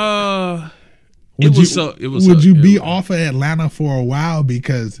 Would you be off of Atlanta for a while?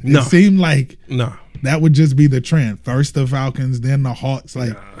 Because it seemed like that would just be the trend. First the Falcons, then the Hawks.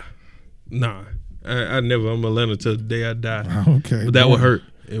 Like, nah. I never. I'm Atlanta till the day I die. Okay, but that would hurt.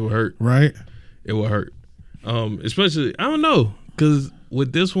 It would hurt. Right. It would hurt. Especially, I don't know, because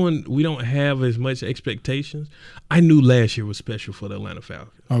with this one, we don't have as much expectations. I knew last year was special for the Atlanta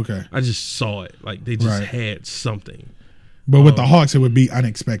Falcons. Okay. I just saw it. Like, they just Right. had something. But with the Hawks, it would be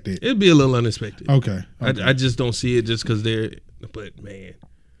unexpected. It'd be a little unexpected. Okay. I just don't see it just because they're. But man,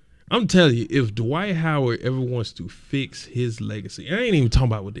 I'm telling you, if Dwight Howard ever wants to fix his legacy, I ain't even talking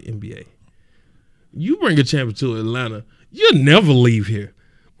about with the NBA. You bring a champion to Atlanta, you'll never leave here.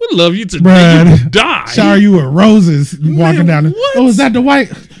 We love you today. Bruh, You die. shower you with roses walking down. what? Oh, is that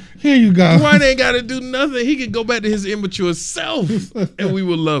Dwight? Here you go. Dwight ain't got to do nothing. He can go back to his immature self, and we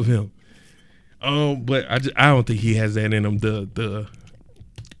will love him. But I don't think he has that in him.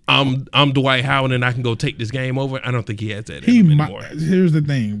 I'm Dwight Howard and I can go take this game over. I don't think he has that in him anymore. Here's the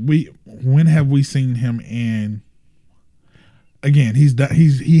thing: when have we seen him in? Again,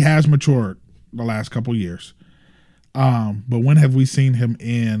 he has matured the last couple years. But when have we seen him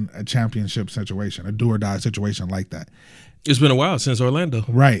in a championship situation, a do or die situation like that? It's been a while since Orlando.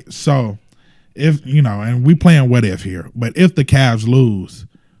 Right. So if and we playing what if here, but if the Cavs lose,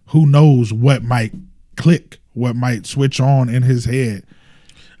 who knows what might click, what might switch on in his head.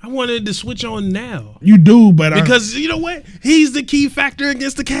 I wanted to switch on now. You do, but because you know what? He's the key factor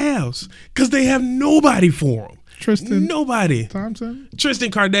against the Cavs because they have nobody for him. Tristan Nobody. Thompson? Tristan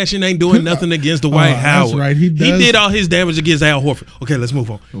Kardashian ain't doing nothing against Dwight Howard. That's right. He did all his damage against Al Horford. Okay, let's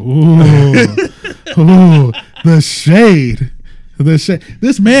move on. Ooh, the shade.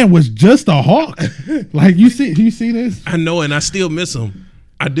 This man was just a Hawk. Like you see this? I know, and I still miss him.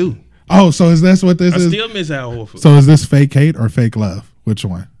 I do. Oh, so that's what this is? I still miss Al Horford. So is this fake hate or fake love? Which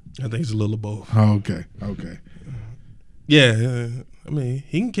one? I think it's a little of both. Oh, okay. Yeah, I mean,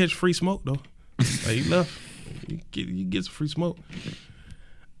 he can catch free smoke though. Like he left. You get some free smoke.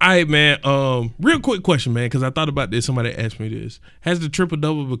 All right, man. Real quick question, man, because I thought about this. Somebody asked me this. Has the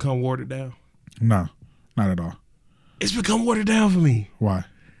triple-double become watered down? No, not at all. It's become watered down for me. Why?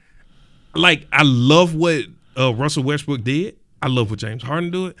 Like, I love what Russell Westbrook did. I love what James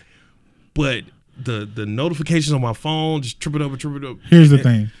Harden did. But the notifications on my phone, just triple-double. Here's the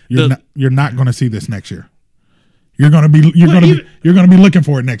thing. You're not going to see this next year. You're going to be looking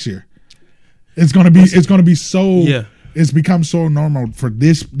for it next year. It's going to be so. Yeah. It's become so normal for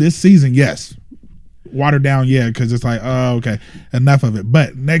this season. Yes, watered down. Yeah, because it's like, oh, okay, enough of it.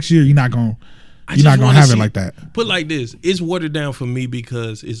 But next year, you're not going to have it like that. Put like this: it's watered down for me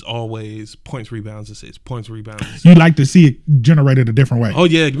because it's always points, rebounds, assists. Points, rebounds, assists. You like to see it generated a different way. Oh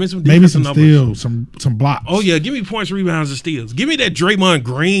yeah, give me some maybe some numbers. steals, some blocks. Oh yeah, give me points, rebounds, and steals. Give me that Draymond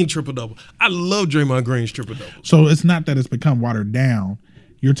Green triple double. I love Draymond Green's triple double. So it's not that it's become watered down.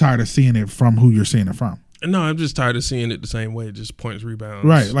 You're tired of seeing it from who you're seeing it from. No, I'm just tired of seeing it the same way, just points, rebounds.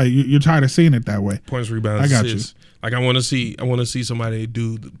 Right, like you're tired of seeing it that way. Points, rebounds, I got assists. Like I want to see somebody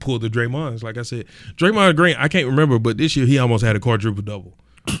pull the Draymonds. Like I said, Draymond Green, I can't remember, but this year he almost had a quadruple double.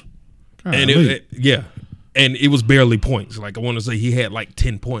 And and it was barely points. Like I want to say he had like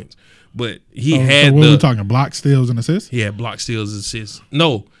 10 points, but he had so what we talking? Block, steals, and assists. He had block, steals, assists.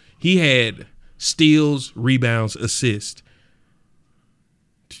 No, he had steals, rebounds, assists.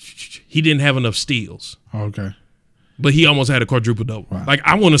 He didn't have enough steals. Okay. But he almost had a quadruple double. Wow. Like,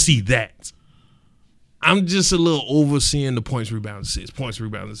 I want to see that. I'm just a little overseeing the points, rebounds, assists. Points,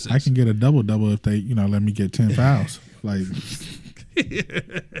 rebounds, assists. I can get a double if they, let me get 10 fouls. Like,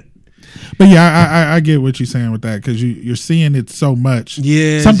 but yeah, I get what you're saying with that because you're seeing it so much.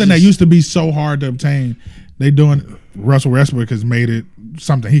 Yeah. Something that used to be so hard to obtain. Russell Westbrook has made it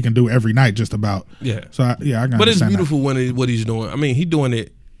something he can do every night just about. Yeah. So, I can But it's understand beautiful what he's doing. I mean, he's doing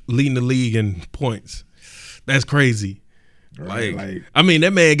it, leading the league in points. That's crazy. Like, I mean,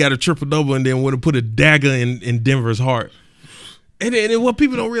 that man got a triple-double and then would have put a dagger in Denver's heart. And what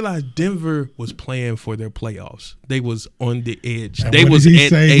people don't realize, Denver was playing for their playoffs. They was on the edge. And they what was did he at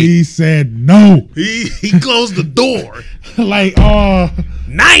say? 8. He said no. He closed the door. Like,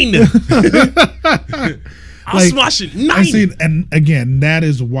 9. I'm smashing 9. And again, that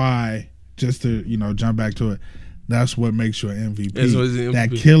is why, just to jump back to it, that's what makes you an MVP.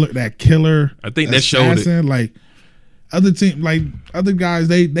 That killer. I think that showed it. Like other guys,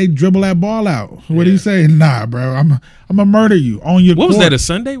 they dribble that ball out. What do you say? Nah, bro, I'm gonna murder you on your. What court. was that? A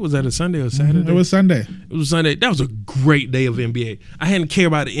Sunday? Was that a Sunday or Saturday? It was Sunday. It was Sunday. That was a great day of NBA. I hadn't cared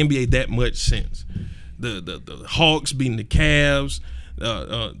about the NBA that much since the Hawks beating the Cavs.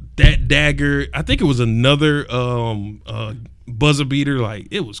 That dagger. I think it was another buzzer beater. Like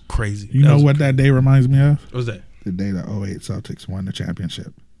it was crazy. You know what that day reminds me of? What was that? The day the 08 Celtics won the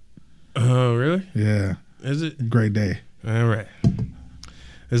championship. Oh, really? Yeah. Is it? Great day. All right.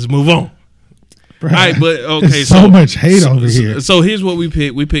 Let's move on. Bruh, all right, but okay. So much hate over here. So here's what we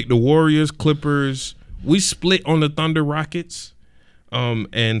picked. We picked the Warriors, Clippers. We split on the Thunder, Rockets.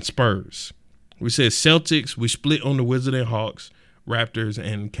 and Spurs. We said Celtics. We split on the Wizards and Hawks, Raptors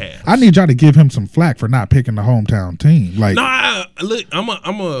and Cavs. I need y'all to give him some flack for not picking the hometown team. Like, no, look,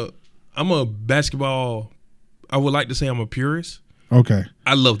 I'm a basketball. I would like to say I'm a purist. okay,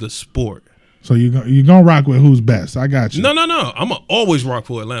 I love the sport. so you gonna rock with who's best. I got you. No. I'm gonna always rock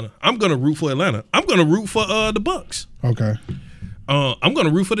for Atlanta. I'm gonna root for Atlanta. I'm gonna root for the Bucks. Okay, I'm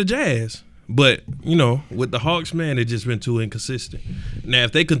gonna root for the Jazz. But with the Hawks, man, it's just been too inconsistent. Now,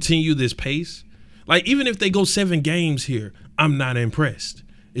 if they continue this pace, like even if they go 7 games here, I'm not impressed.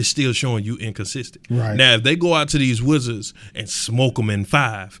 It's still showing you inconsistent. Right. Now, if they go out to these Wizards and smoke them in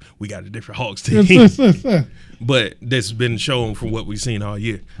 5, we got a different Hawks team. But that's been shown from what we've seen all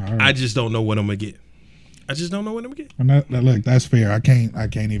year. All right. I just don't know what I'm gonna get. And look, that's fair. I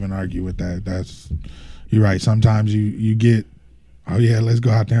can't even argue with that. You're right. Sometimes you get, oh yeah, let's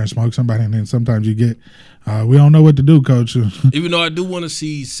go out there and smoke somebody, and then sometimes you get, we don't know what to do, coach. Even though I do want to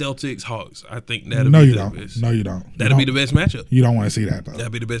see Celtics Hawks, I think that'll No, be you the don't. best. No, you don't. That'll be the best matchup. You don't want to see that though.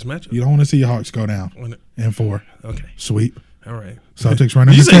 That'll be the best matchup. You don't want to see your Hawks go down in 4. Okay. Sweep. All right. Celtics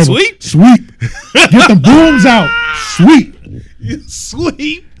running You the say table. sweep? Sweep. Get the brooms out. Sweep.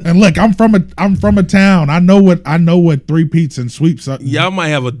 Sweep. And look, I'm from a town. I know what 3 peats and sweeps are. Y'all might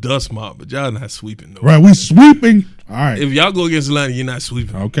have a dust mop, but y'all not sweeping though. Right, we sweeping. All right. If y'all go against Atlanta, you're not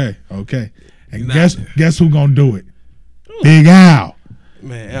sweeping. Okay. And Nah. guess who gonna do it? Big Al.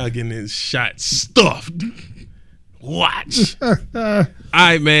 Man, Al getting his shot stuffed. Watch. All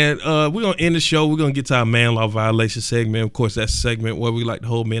right, man. We're gonna end the show. We're gonna get to our man law violation segment. Of course, that's a segment where we like to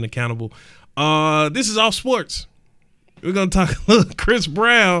hold men accountable. This is all sports. We're gonna talk a little Chris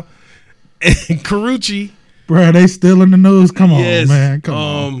Brown and Carucci. Bro, they still in the news. Come on, Yes. man. Come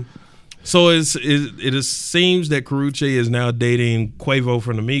on. So it seems that Carucci is now dating Quavo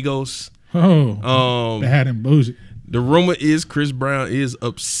from the Migos. They had him bougie. The rumor is Chris Brown is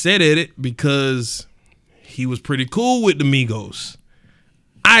upset at it because he was pretty cool with the Migos.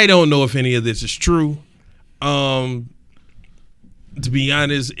 I don't know if any of this is true. To be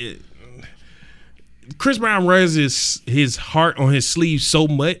honest, Chris Brown wears his heart on his sleeve so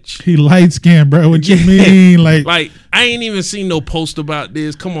much. He light skinned, bro. What you mean? Like I ain't even seen no post about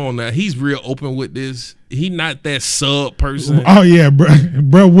this. Come on now, he's real open with this. He not that sub person. Oh yeah, bro.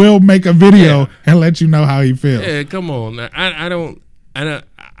 Bro will make a video and let you know how he feels. Yeah, come on. Now,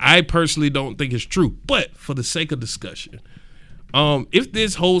 I personally don't think it's true, but for the sake of discussion, if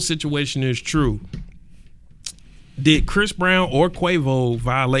this whole situation is true, did Chris Brown or Quavo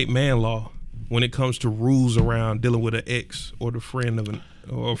violate man law when it comes to rules around dealing with an ex or the friend of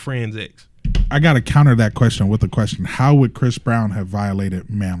or a friend's ex? I got to counter that question with a question. How would Chris Brown have violated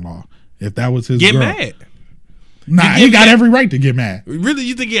man law if that was his Get girl? mad. Nah, he got every right to get mad. Really,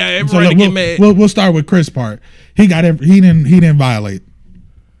 you think he had every right to look, get mad? We'll start with Chris part. He didn't violate.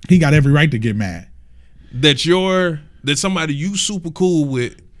 He got every right to get mad. That somebody you super cool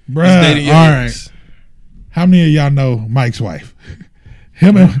with Bruh, is dating your all ex. right. How many of y'all know Mike's wife?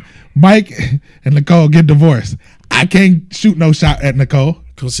 Him and Mike and Nicole get divorced. I can't shoot no shot at Nicole.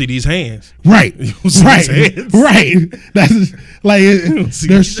 Come see these hands. Right, see right, his hands? right. That's like see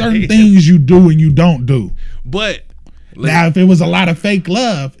there's his certain hands. things you do and you don't do. But Now, if it was a lot of fake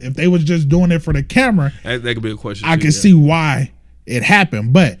love, if they was just doing it for the camera, that could be a question. I too, can see why it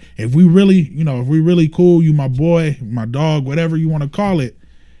happened. But if we really cool, you my boy, my dog, whatever you want to call it,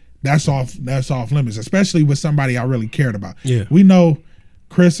 that's off limits, especially with somebody I really cared about. Yeah. We know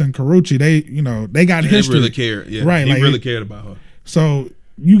Chris and Carucci, they got They history. really cared. Yeah, Right, He like, really cared about her. So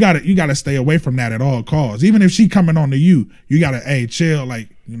you gotta stay away from that at all costs. Even if she coming on to you gotta, hey, chill, like,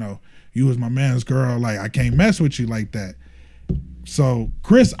 you was my man's girl, like I can't mess with you like that. So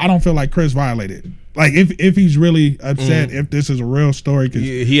Chris, I don't feel like Chris violated. Like if he's really upset, if this is a real story, because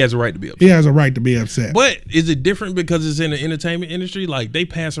He has a right to be upset. he has a right to be upset. But is it different because it's in the entertainment industry? Like they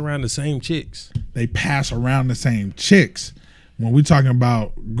pass around the same chicks. They pass around the same chicks. When we talking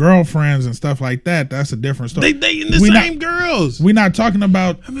about girlfriends and stuff like that, that's a different story. They dating the We same not- girls. We're not talking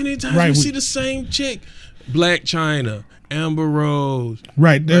about How many times Right, you we- see the same chick? Black China, Amber Rose.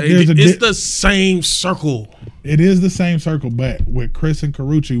 right. Like, it's the same circle. It is the same circle, but with Chris and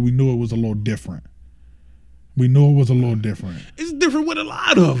Carucci, we knew it was a little different. It's different with a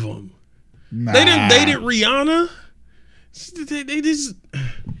lot of them. Nah. They didn't dated Rihanna. They just.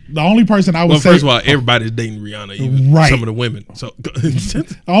 The only person I would Well, say, first of all, everybody's dating Rihanna, even Right. some of the women. So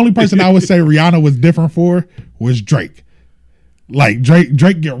the only person I would say Rihanna was different for was Drake. Like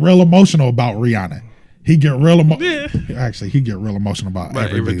Drake get real emotional about Rihanna. He get real Actually, he get real emotional about About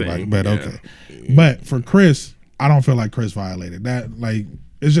everything. everything, But yeah. okay. But for Chris, I don't feel like Chris violated that. Like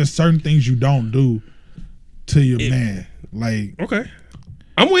it's just certain things you don't do to your man. Like okay,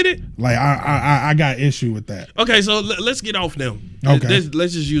 I'm with it. Like I got issue with that. Okay, so let's get off them. Okay.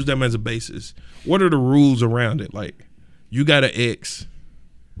 Let's just use them as a basis. What are the rules around it? Like, you got an ex.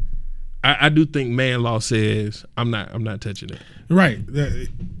 I do think man law says I'm not touching it. Right.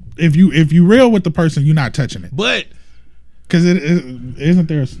 If you real with the person, you're not touching it. But because isn't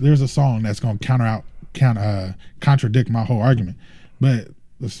there's a song that's gonna contradict my whole argument. But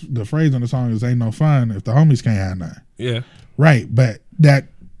the phrase on the song is "Ain't no fun if the homies can't have none." yeah, Right. But that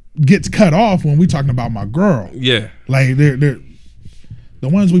gets cut off when we talking about my girl. yeah. Like they're the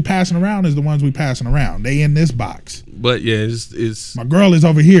ones we passing around is the ones we passing around. They in this box. But yeah, it's My girl is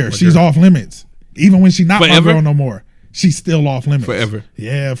over here. She's girl. off limits. Even when she's not Forever? my girl no more, she's still off limits. Forever.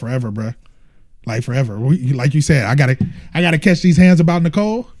 Yeah, forever, bruh. Like forever. Like you said, I gotta catch these hands about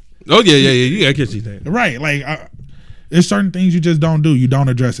Nicole. oh yeah. You gotta catch these things. Right. Like there's certain things you just don't do. You don't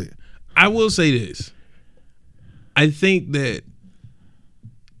address it. I will say this. I think that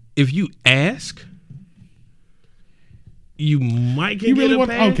if you ask, you might get a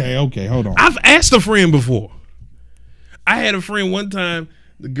pass. Okay. Hold on. I've asked a friend before. I had a friend one time.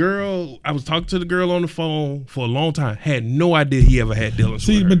 I was talking to the girl on the phone for a long time. Had no idea he ever had dealings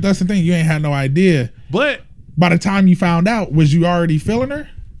with her. But that's the thing. You ain't had no idea. But By the time you found out, was you already feeling her?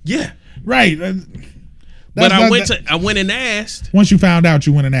 yeah. Right. But I went and asked. Once you found out,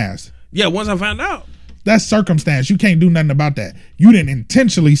 you went and asked. Yeah, once I found out. That's circumstance. You can't do nothing about that. You didn't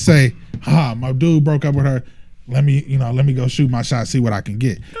intentionally say, my dude broke up with her. Let me go shoot my shot, see what I can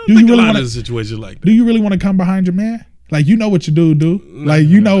get. Do you really want a situation like that? Do you really want to come behind your man? Like, you know what your dude do. Like,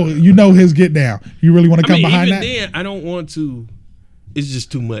 you know his get down. You really want to come behind even that? Then, I don't want to. It's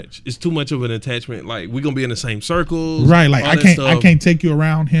just too much. It's too much of an attachment. Like, we're gonna be in the same circles. Right. Like, all I that stuff. can't take you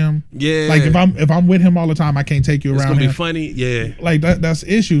around him. Yeah. Like, if I'm with him all the time, I can't take you It's around gonna him. be funny. Yeah. Like that's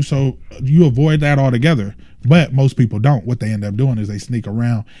the issue. So you avoid that altogether. But most people don't. What they end up doing is they sneak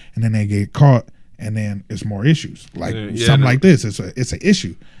around and then they get caught, and then it's more issues. Like something like this. It's an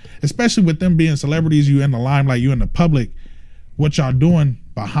issue, especially with them being celebrities. You in the limelight. You in the public. What y'all doing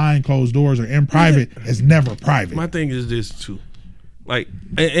behind closed doors or in private is never private. My thing is this too. Like,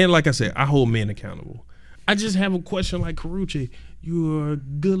 and like I said, I hold men accountable. I just have a question like Karuchi. You are a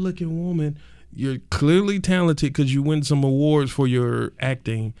good-looking woman. You're clearly talented because you win some awards for your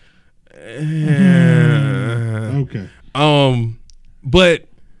acting. Okay. But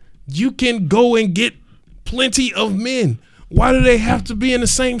you can go and get plenty of men. Why do they have to be in the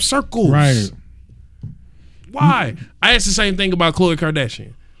same circles? Right. Why? I asked the same thing about Khloe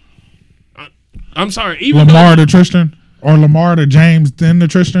Kardashian. I'm sorry. Even Lamar to Tristan or Lamar to James then to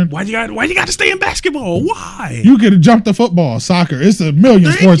Tristan. why you got to stay in basketball? Why? You could have jumped to football, soccer. It's a million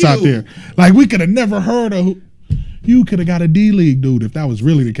Thank sports you. out there. Like we could have never heard of. You could have got a D League dude if that was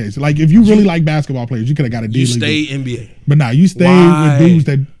really the case. Like if you really like basketball players, you could have got a D You League. stay dude. NBA. But nah, you stayed Why? with dudes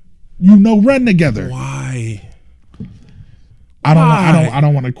that run together. Why? I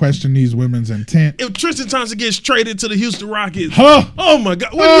don't want to question these women's intent. If Tristan Thompson gets traded to the Houston Rockets, Huh? oh my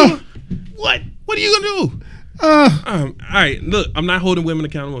God, what are you gonna do? All right, look, I'm not holding women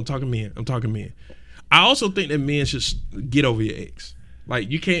accountable. I'm talking men. I also think that men should get over your ex. Like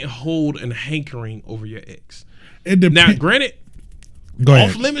you can't hold an hankering over your ex. It Now, depends. granted, Go ahead.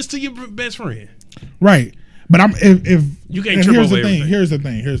 off limits to your best friend. Right. But if You can't and trip here's over the thing. everything.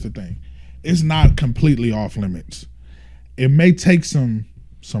 Here's the thing. It's not completely off limits. It may take some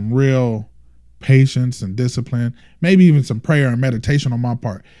real patience and discipline, maybe even some prayer and meditation on my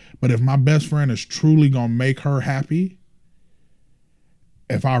part. But if my best friend is truly gonna make her happy,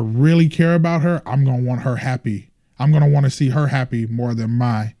 if I really care about her, I'm gonna want her happy. I'm gonna want to see her happy more than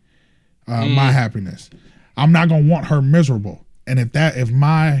my happiness. I'm not gonna want her miserable. And if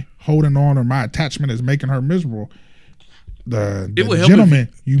my holding on or my attachment is making her miserable, the It would help gentleman,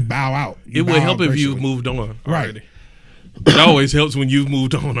 you bow out. It would help if you moved on Right. already. It always helps when you've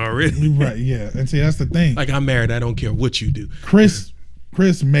moved on already. Right, yeah. And see, that's the thing. Like I'm married, I don't care what you do. Chris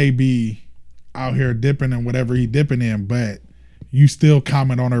may be out here dipping in whatever he dipping in, but you still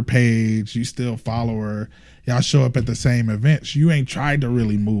comment on her page, you still follow her, y'all show up at the same events. You ain't tried to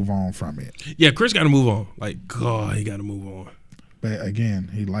really move on from it. Yeah, Chris got to move on. Like, God, he got to move on. But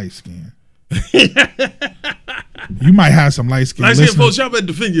again, he light skinned. You might have some light skin. Light skin folks, y'all better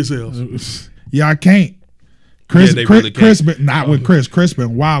defend yourselves. Yeah, I can't. Chris, Yeah, they Chris, really Chris can't. been not with Chris. Chris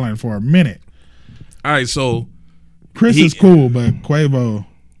been wilding for a minute. All right, so Chris is cool, but Quavo.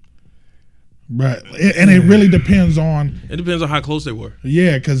 But it really depends on. it depends on how close they were.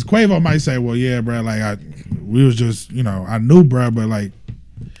 Yeah, because Quavo might say, "Well, yeah, bro, like we was just, I knew, bro, but like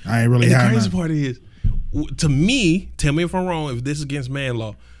I ain't really And the had crazy nothing." part is, to me, tell me if I'm wrong, if this is against man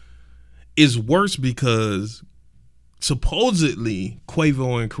law, is worse because supposedly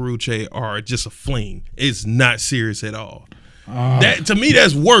Quavo and Karrueche are just a fling. It's not serious at all. That to me,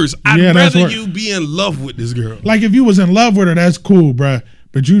 that's worse. I'd rather you be in love with this girl. Like if you was in love with her, that's cool, bruh.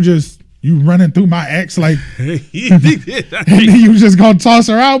 But you running through my ex like, and then you just gonna toss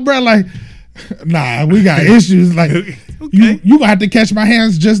her out, bruh. Like, nah, we got issues. Like, you gonna have to catch my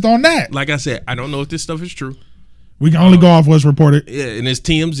hands just on that. Like I said, I don't know if this stuff is true. We can only go off what's reported. Yeah, and it's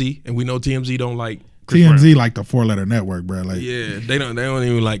TMZ, and we know TMZ don't like Chris TMZ Brown. like the 4-letter network, bruh. Like, yeah, they don't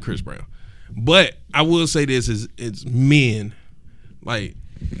even like Chris Brown. But I will say this: it's men. Like,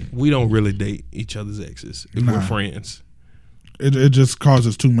 we don't really date each other's exes if we're friends. It just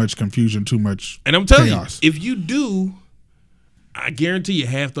causes too much confusion, too much and I'm telling chaos. you, if you do, I guarantee you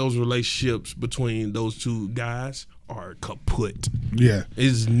half those relationships between those two guys are kaput. Yeah.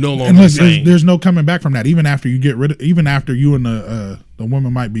 It's no longer and look, the same. there's no coming back from that. Even after you get rid of, even after you and the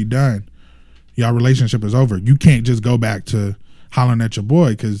woman might be done, your relationship is over. You can't just go back to hollering at your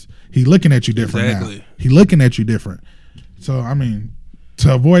boy because he's looking at you different now. He's looking at you different. So, I mean,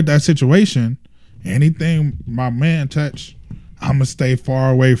 to avoid that situation, anything my man touch, I'm going to stay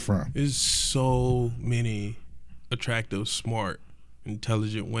far away from. There's so many attractive, smart,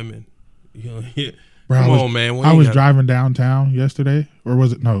 intelligent women. You know, Bro, come on, man. I was driving downtown yesterday, or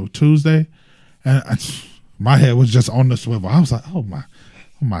was it, Tuesday, and my head was just on the swivel. I was like, oh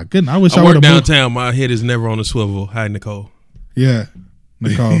my goodness. I wish I would have downtown. My head is never on the swivel. Hi, Nicole. Yeah,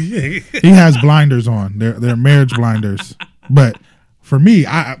 Nicole. He has blinders on. They're marriage blinders. But for me,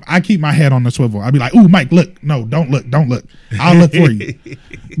 I keep my head on the swivel. I'd be like, ooh, Mike, look. No, don't look. I'll look for you.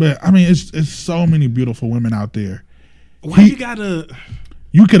 But, I mean, it's so many beautiful women out there. Why you gotta...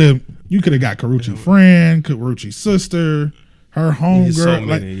 You could have got Karrueche friend, Karrueche's sister, her homegirl. So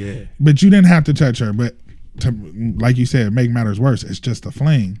many, But you didn't have to touch her. But, like you said, make matters worse, it's just a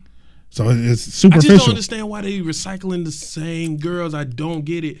fling. So it's superficial. I just don't understand why they recycling the same girls. I don't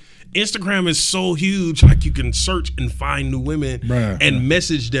get it. Instagram is so huge, like you can search and find new women and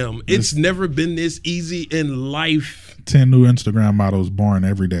message them. It's never been this easy in life. 10 new Instagram models born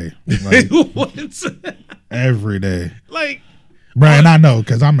every day. Like, what? Every day. Like, Brian, I know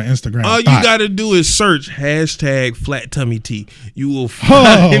because I'm an Instagram. All you got to do is search hashtag flat tummy tea. You will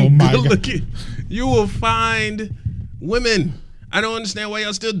find you will find women. I don't understand why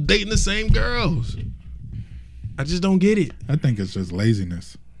y'all still dating the same girls. I just don't get it. I think it's just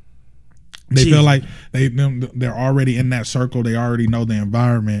laziness. They feel like they're already in that circle. They already know the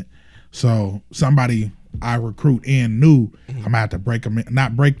environment. So somebody I recruit in new, I'm gonna have to break them in,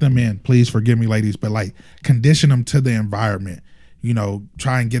 not break them in. Please forgive me, ladies, but like condition them to the environment. You know,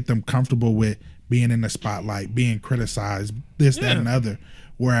 try and get them comfortable with being in the spotlight, being criticized, this, that, and the other.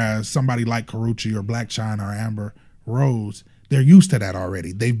 Whereas somebody like Karrueche or Black China or Amber Rose, they're used to that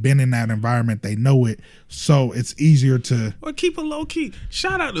already. They've been in that environment. They know it. So it's easier to... Well, keep it low key.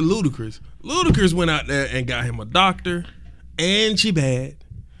 Shout out to Ludacris. Ludacris went out there and got him a doctor, and she bad,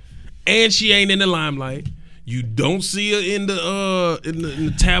 and she ain't in the limelight. You don't see her in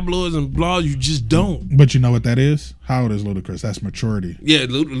the tabloids and blogs. You just don't. But you know what that is? How old is Ludacris? That's maturity. Yeah,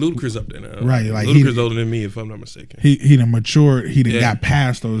 Ludacris up there now. Right. Like Ludacris older than me, if I'm not mistaken. He done matured. He done got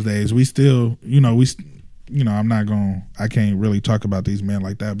past those days. We still, I can't really talk about these men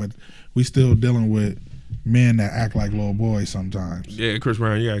like that, but we still dealing with men that act like little boys sometimes. Yeah, Chris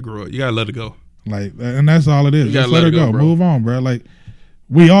Brown, you gotta grow up. You gotta let it go. Like, and that's all it is. You just let her go. Bro. Move on, bro. Like,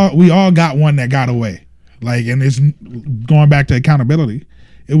 we all got one that got away. Like, and it's going back to accountability.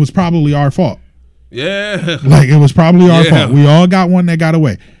 It was probably our fault. Yeah. Like, it was probably our fault. We all got one that got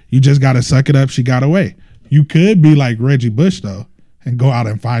away. You just got to suck it up. She got away. You could be like Reggie Bush, though, and go out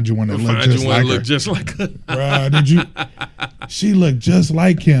and find you one that looked just like her. Bruh, did you? She looked just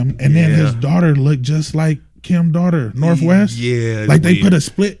like him, and then his daughter looked just like Kim's daughter, Northwest. Yeah. Like, they put a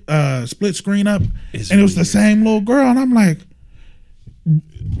split screen up, and it was the same little girl, and I'm like,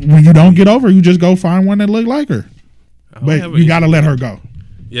 when you don't get over, you just go find one that look like her. But you got to let her go.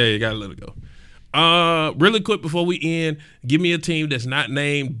 Yeah, you got to let her go. Really quick before we end, give me a team that's not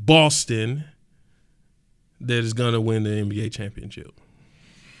named Boston that is going to win the NBA championship.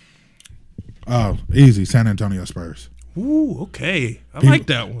 Oh, easy. San Antonio Spurs. Ooh, okay. I like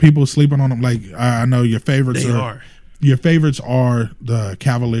that one. People sleeping on them. Like, I know your favorites are. Your favorites are the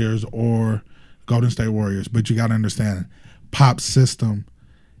Cavaliers or Golden State Warriors, but you got to understand Pop's system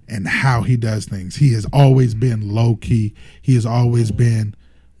and how he does things. He has always been low key. He has always been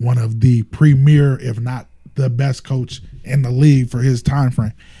one of the premier, if not the best coach in the league for his time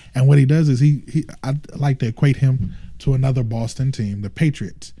frame. And what he does is I like to equate him to another Boston team, the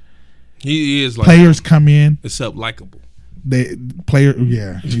Patriots. He is like players come in, except likable. He's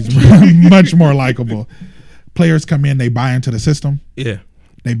much more likable. players come in, they buy into the system. Yeah.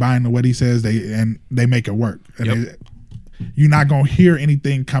 They buy into what he says, they make it work. And Yep. you're not gonna hear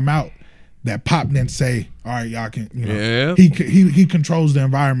anything come out that Pop didn't say, all right, y'all can, Yeah. he controls the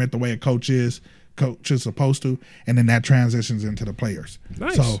environment the way a coach is supposed to, and then that transitions into the players.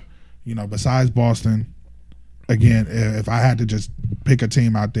 Nice. So, besides Boston, again, if I had to just pick a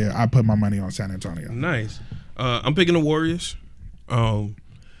team out there, I put my money on San Antonio. Nice. I'm picking the Warriors.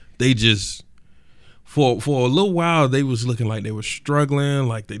 They just for a little while they was looking like they were struggling,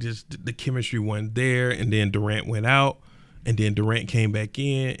 like the chemistry wasn't there, and then Durant went out, and then Durant came back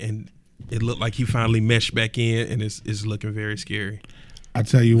in, and it looked like he finally meshed back in, and it's looking very scary. I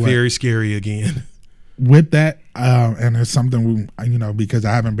tell you what, Very scary again. with that, and it's something because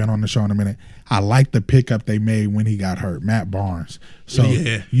I haven't been on the show in a minute. I like the pickup they made when he got hurt, Matt Barnes. So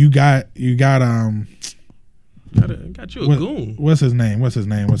Yeah. you got Got you a goon. What's his name?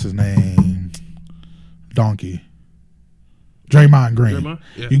 Donkey. Draymond Green. Draymond?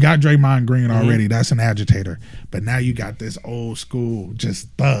 Yeah. You got Draymond Green already. That's an agitator. But now you got this old school just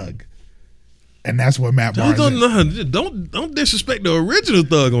thug. And that's what Matt Barnes is. Don't disrespect the original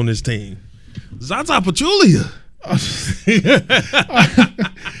thug on this team. Zaza Pachulia.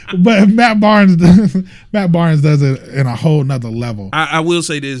 But Matt Barnes does it in a whole nother level. I will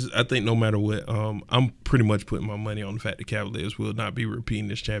say this. I think no matter what, I'm pretty much putting my money on the fact the Cavaliers will not be repeating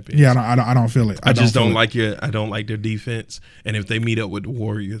this championship. Yeah, I don't feel it. I just don't like their defense. And if they meet up with the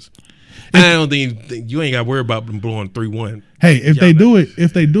Warriors, I don't think you ain't got to worry about them blowing 3-1. Hey, if they do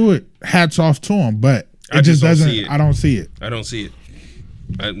it, hats off to them. But it just doesn't. I don't see it. I don't see it.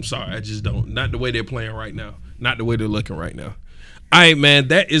 I'm sorry, I just don't. Not the way they're playing right now. Not the way they're looking right now. All right, man,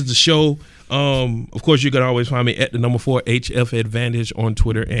 that is the show. Of course, you can always find me at the number 4 HF Advantage on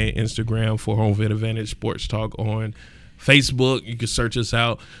Twitter and Instagram, for Home Field Advantage Sports Talk on Facebook. You can search us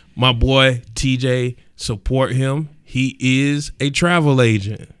out. My boy TJ, support him. He is a travel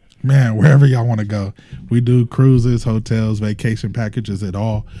agent. Man, wherever y'all want to go, we do cruises, hotels, vacation packages, it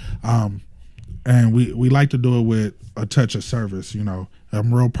all. And we like to do it with a touch of service.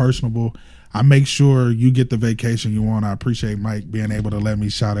 I'm real personable. I make sure you get the vacation you want. I appreciate Mike being able to let me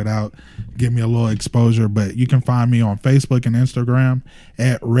shout it out, give me a little exposure. But you can find me on Facebook and Instagram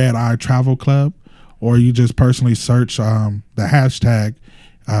at Red Eye Travel Club, or you just personally search the hashtag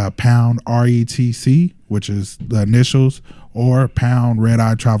pound RETC, which is the initials, or pound Red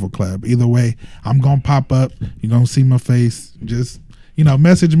Eye Travel Club. Either way, I'm going to pop up. You're going to see my face. Just,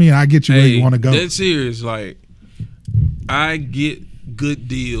 message me and I get you where you want to go. That's serious. Like, I get good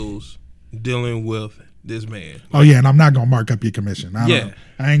deals dealing with this man. Oh yeah, and I'm not gonna mark up your commission. I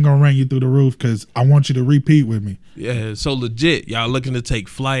ain't gonna run you through the roof because I want you to repeat with me. Yeah, so legit, y'all looking to take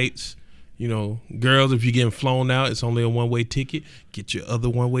flights. Girls, if you're getting flown out, it's only a one-way ticket. Get your other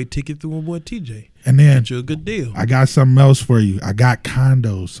one-way ticket through my boy TJ. And then get you a good deal. I got something else for you. I got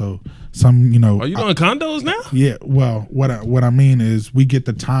condos, so some Are you doing condos now? Yeah. Well, what I mean is we get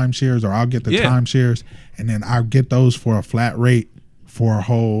the timeshares, or I'll get the timeshares, and then I'll get those for a flat rate for a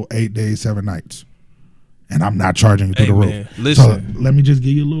whole 8 days, 7 nights. And I'm not charging you through the roof. Listen. So let me just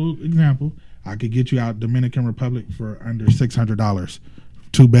give you a little example. I could get you out Dominican Republic for under $600.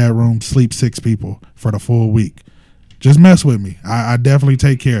 2 bedrooms, sleep 6 people for the full week. Just mess with me. I definitely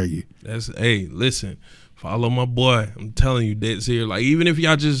take care of you. Listen, follow my boy. I'm telling you, that's here. Like, even if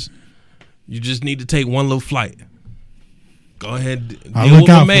you just need to take one little flight, go ahead, deal with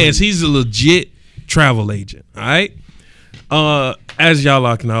my man. He's a legit travel agent. All right. As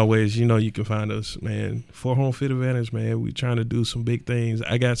y'all can always, you can find us, man, for Home Field Advantage, man. We trying to do some big things.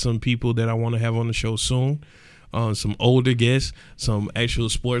 I got some people that I want to have on the show soon. Some older guests, some actual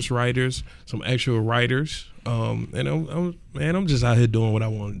sports writers, some actual writers. And I'm just out here doing what I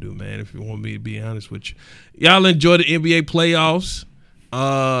want to do, man. If you want me to be honest with you, y'all enjoy the NBA playoffs.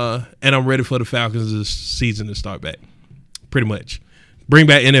 And I'm ready for the Falcons this season to start back. Pretty much, bring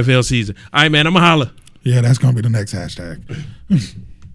back NFL season. All right, man. I'm gonna holler. Yeah, that's gonna be the next hashtag.